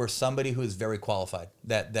over somebody who is very qualified,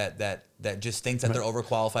 that just thinks that they're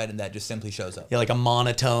overqualified and that just simply shows up. Yeah, like a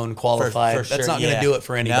monotone qualified. For sure, that's not going to do it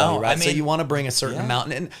for anybody, right? So you want to bring a certain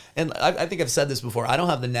amount. And I think I've said this before. I don't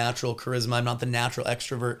have the natural charisma. I'm not the natural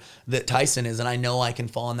extrovert that Tyson is. And I know I can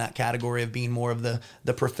fall in that category of being more of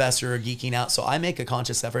the professor or geeking out. So I make a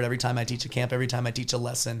conscious effort every time I teach a camp, every time I teach a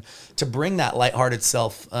lesson, to bring that lighthearted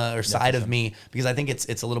self or side of me, because I think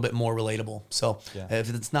it's a little bit more relatable. So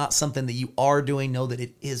if it's not something that you are doing, know that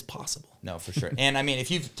it is possible. No, for sure. And I mean,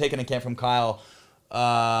 if you've taken a camp from Kyle,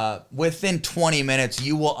 within 20 minutes,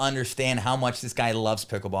 you will understand how much this guy loves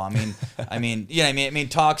pickleball. I mean,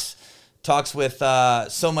 talks with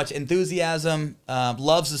so much enthusiasm,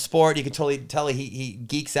 loves the sport. You can totally tell he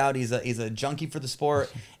geeks out. He's a junkie for the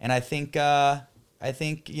sport. And I think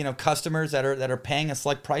customers that are paying a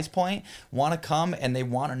select price point want to come, and they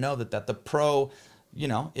want to know that the pro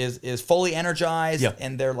is fully energized,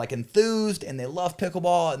 and they're like enthused, and they love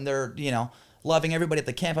pickleball, and they're, loving everybody at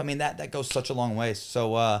the camp. I mean, that goes such a long way.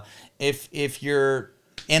 So if you're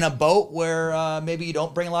in a boat where maybe you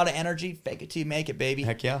don't bring a lot of energy, fake it till you make it, baby.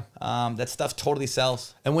 Heck yeah. That stuff totally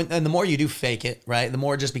sells. And the more you do fake it, right, the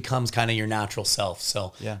more it just becomes kind of your natural self.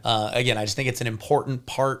 So again, I just think it's an important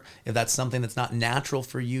part. If that's something that's not natural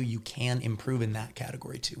for you, you can improve in that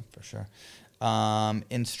category too. For sure.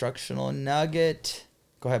 Instructional nugget.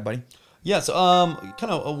 Go ahead, buddy. Yeah, so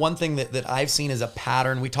kind of one thing that I've seen is a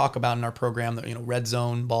pattern we talk about in our program, that red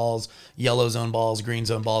zone balls, yellow zone balls, green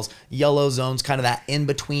zone balls. Yellow zone's kind of that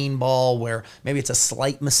in-between ball where maybe it's a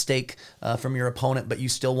slight mistake from your opponent, but you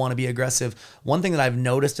still want to be aggressive. One thing that I've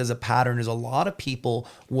noticed as a pattern is a lot of people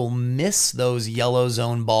will miss those yellow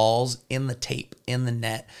zone balls in the tape, in the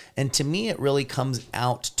net. And to me, it really comes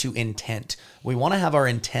out to intent. We want to have our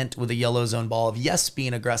intent with a yellow zone ball of, yes,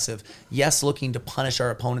 being aggressive, yes, looking to punish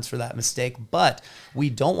our opponents for that mistake, but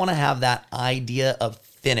we don't want to have that idea of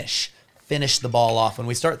finish the ball off. When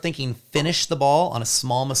we start thinking finish the ball on a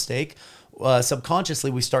small mistake, subconsciously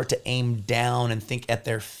we start to aim down and think at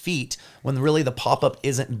their feet when really the pop-up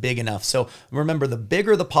isn't big enough. So remember, the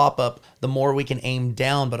bigger the pop-up, the more we can aim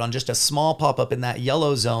down. But on just a small pop-up in that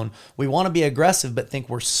yellow zone, we want to be aggressive, but think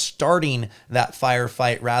we're starting that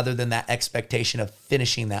firefight rather than that expectation of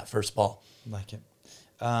finishing that first ball. Like it.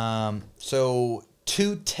 So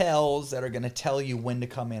 2 tells that are going to tell you when to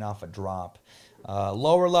come in off a drop.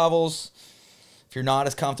 Lower levels, if you're not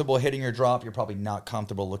as comfortable hitting your drop, you're probably not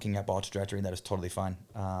comfortable looking at ball trajectory, and that is totally fine.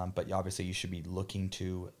 But obviously you should be looking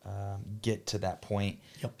to get to that point.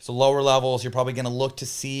 Yep. So lower levels, you're probably going to look to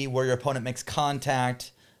see where your opponent makes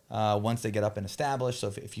contact once they get up and established.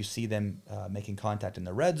 So if you see them making contact in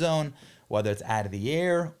the red zone, whether it's out of the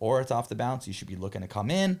air or it's off the bounce, you should be looking to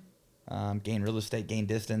come in, gain real estate, gain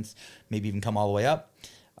distance, maybe even come all the way up.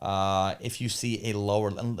 If you see a lower,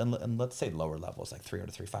 and let's say lower levels, like 3 or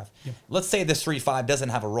 3.5. Yep. Let's say this 3.5 doesn't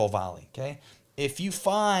have a roll volley, okay? If you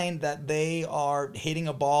find that they are hitting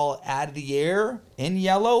a ball out of the air in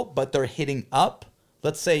yellow, but they're hitting up,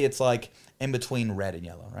 let's say it's like in between red and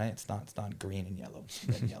yellow, right? It's not green and yellow, it's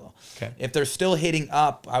red and yellow. Okay. If they're still hitting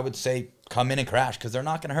up, I would say come in and crash because they're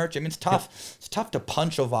not going to hurt you. I mean, it's tough. Yep. It's tough to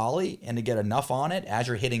punch a volley and to get enough on it as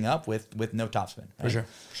you're hitting up with no topspin. Right? For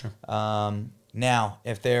sure. Now,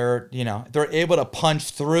 if they're able to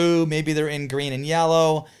punch through, maybe they're in green and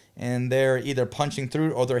yellow, and they're either punching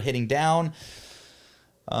through or they're hitting down.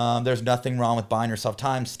 There's nothing wrong with buying yourself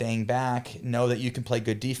time, staying back. Know that you can play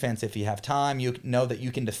good defense if you have time. You know that you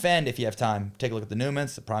can defend if you have time. Take a look at the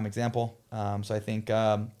Newmans, a prime example. So I think,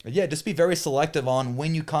 just be very selective on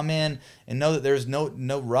when you come in and know that there's no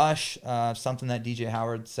rush. Something that DJ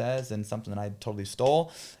Howard says and something that I totally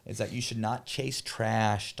stole is that you should not chase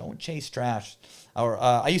trash. Don't chase trash. Or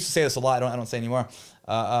I used to say this a lot. I don't say it anymore.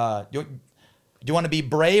 Do you want to be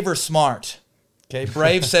brave or smart? Okay,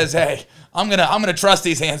 brave says, hey, I'm gonna trust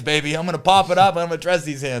these hands, baby. I'm gonna pop it up. I'm gonna trust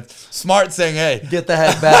these hands. Smart saying, hey, Get the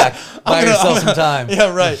head back. Buy yourself some time.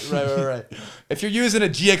 Yeah, right. If you're using a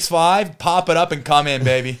GX5, pop it up and come in,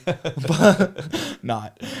 baby.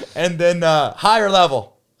 Not. And then higher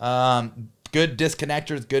level, good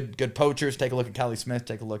disconnectors, good poachers. Take a look at Callie Smith.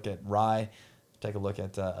 Take a look at Rye. Take a look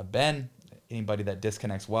at Ben. Anybody that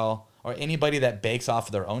disconnects well, or anybody that bakes off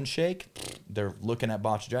of their own shake, they're looking at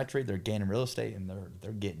ball trajectory, they're gaining real estate, and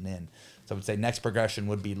they're getting in. So I would say next progression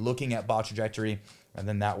would be looking at ball trajectory, and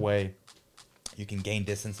then that way you can gain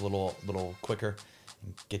distance a little quicker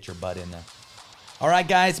and get your butt in there. All right,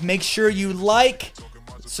 guys, make sure you like,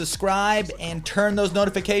 subscribe, and turn those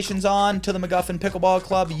notifications on to the McGuffin Pickleball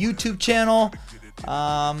Club YouTube channel.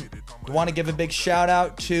 Want to give a big shout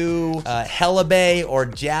out to Hellabay or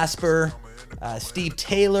Jasper, Steve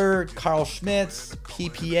Taylor, Carl Schmitz,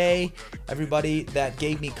 PPA, everybody that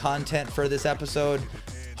gave me content for this episode.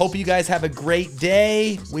 Hope you guys have a great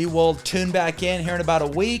day. We will tune back in here in about a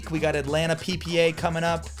week. We got Atlanta PPA coming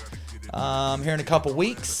up here in a couple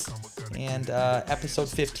weeks. And episode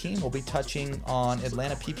 15, we'll be touching on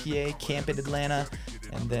Atlanta PPA, camp in Atlanta,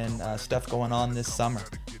 and then stuff going on this summer.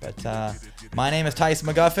 But my name is Tyson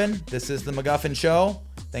McGuffin. This is The McGuffin Show.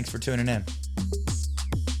 Thanks for tuning in.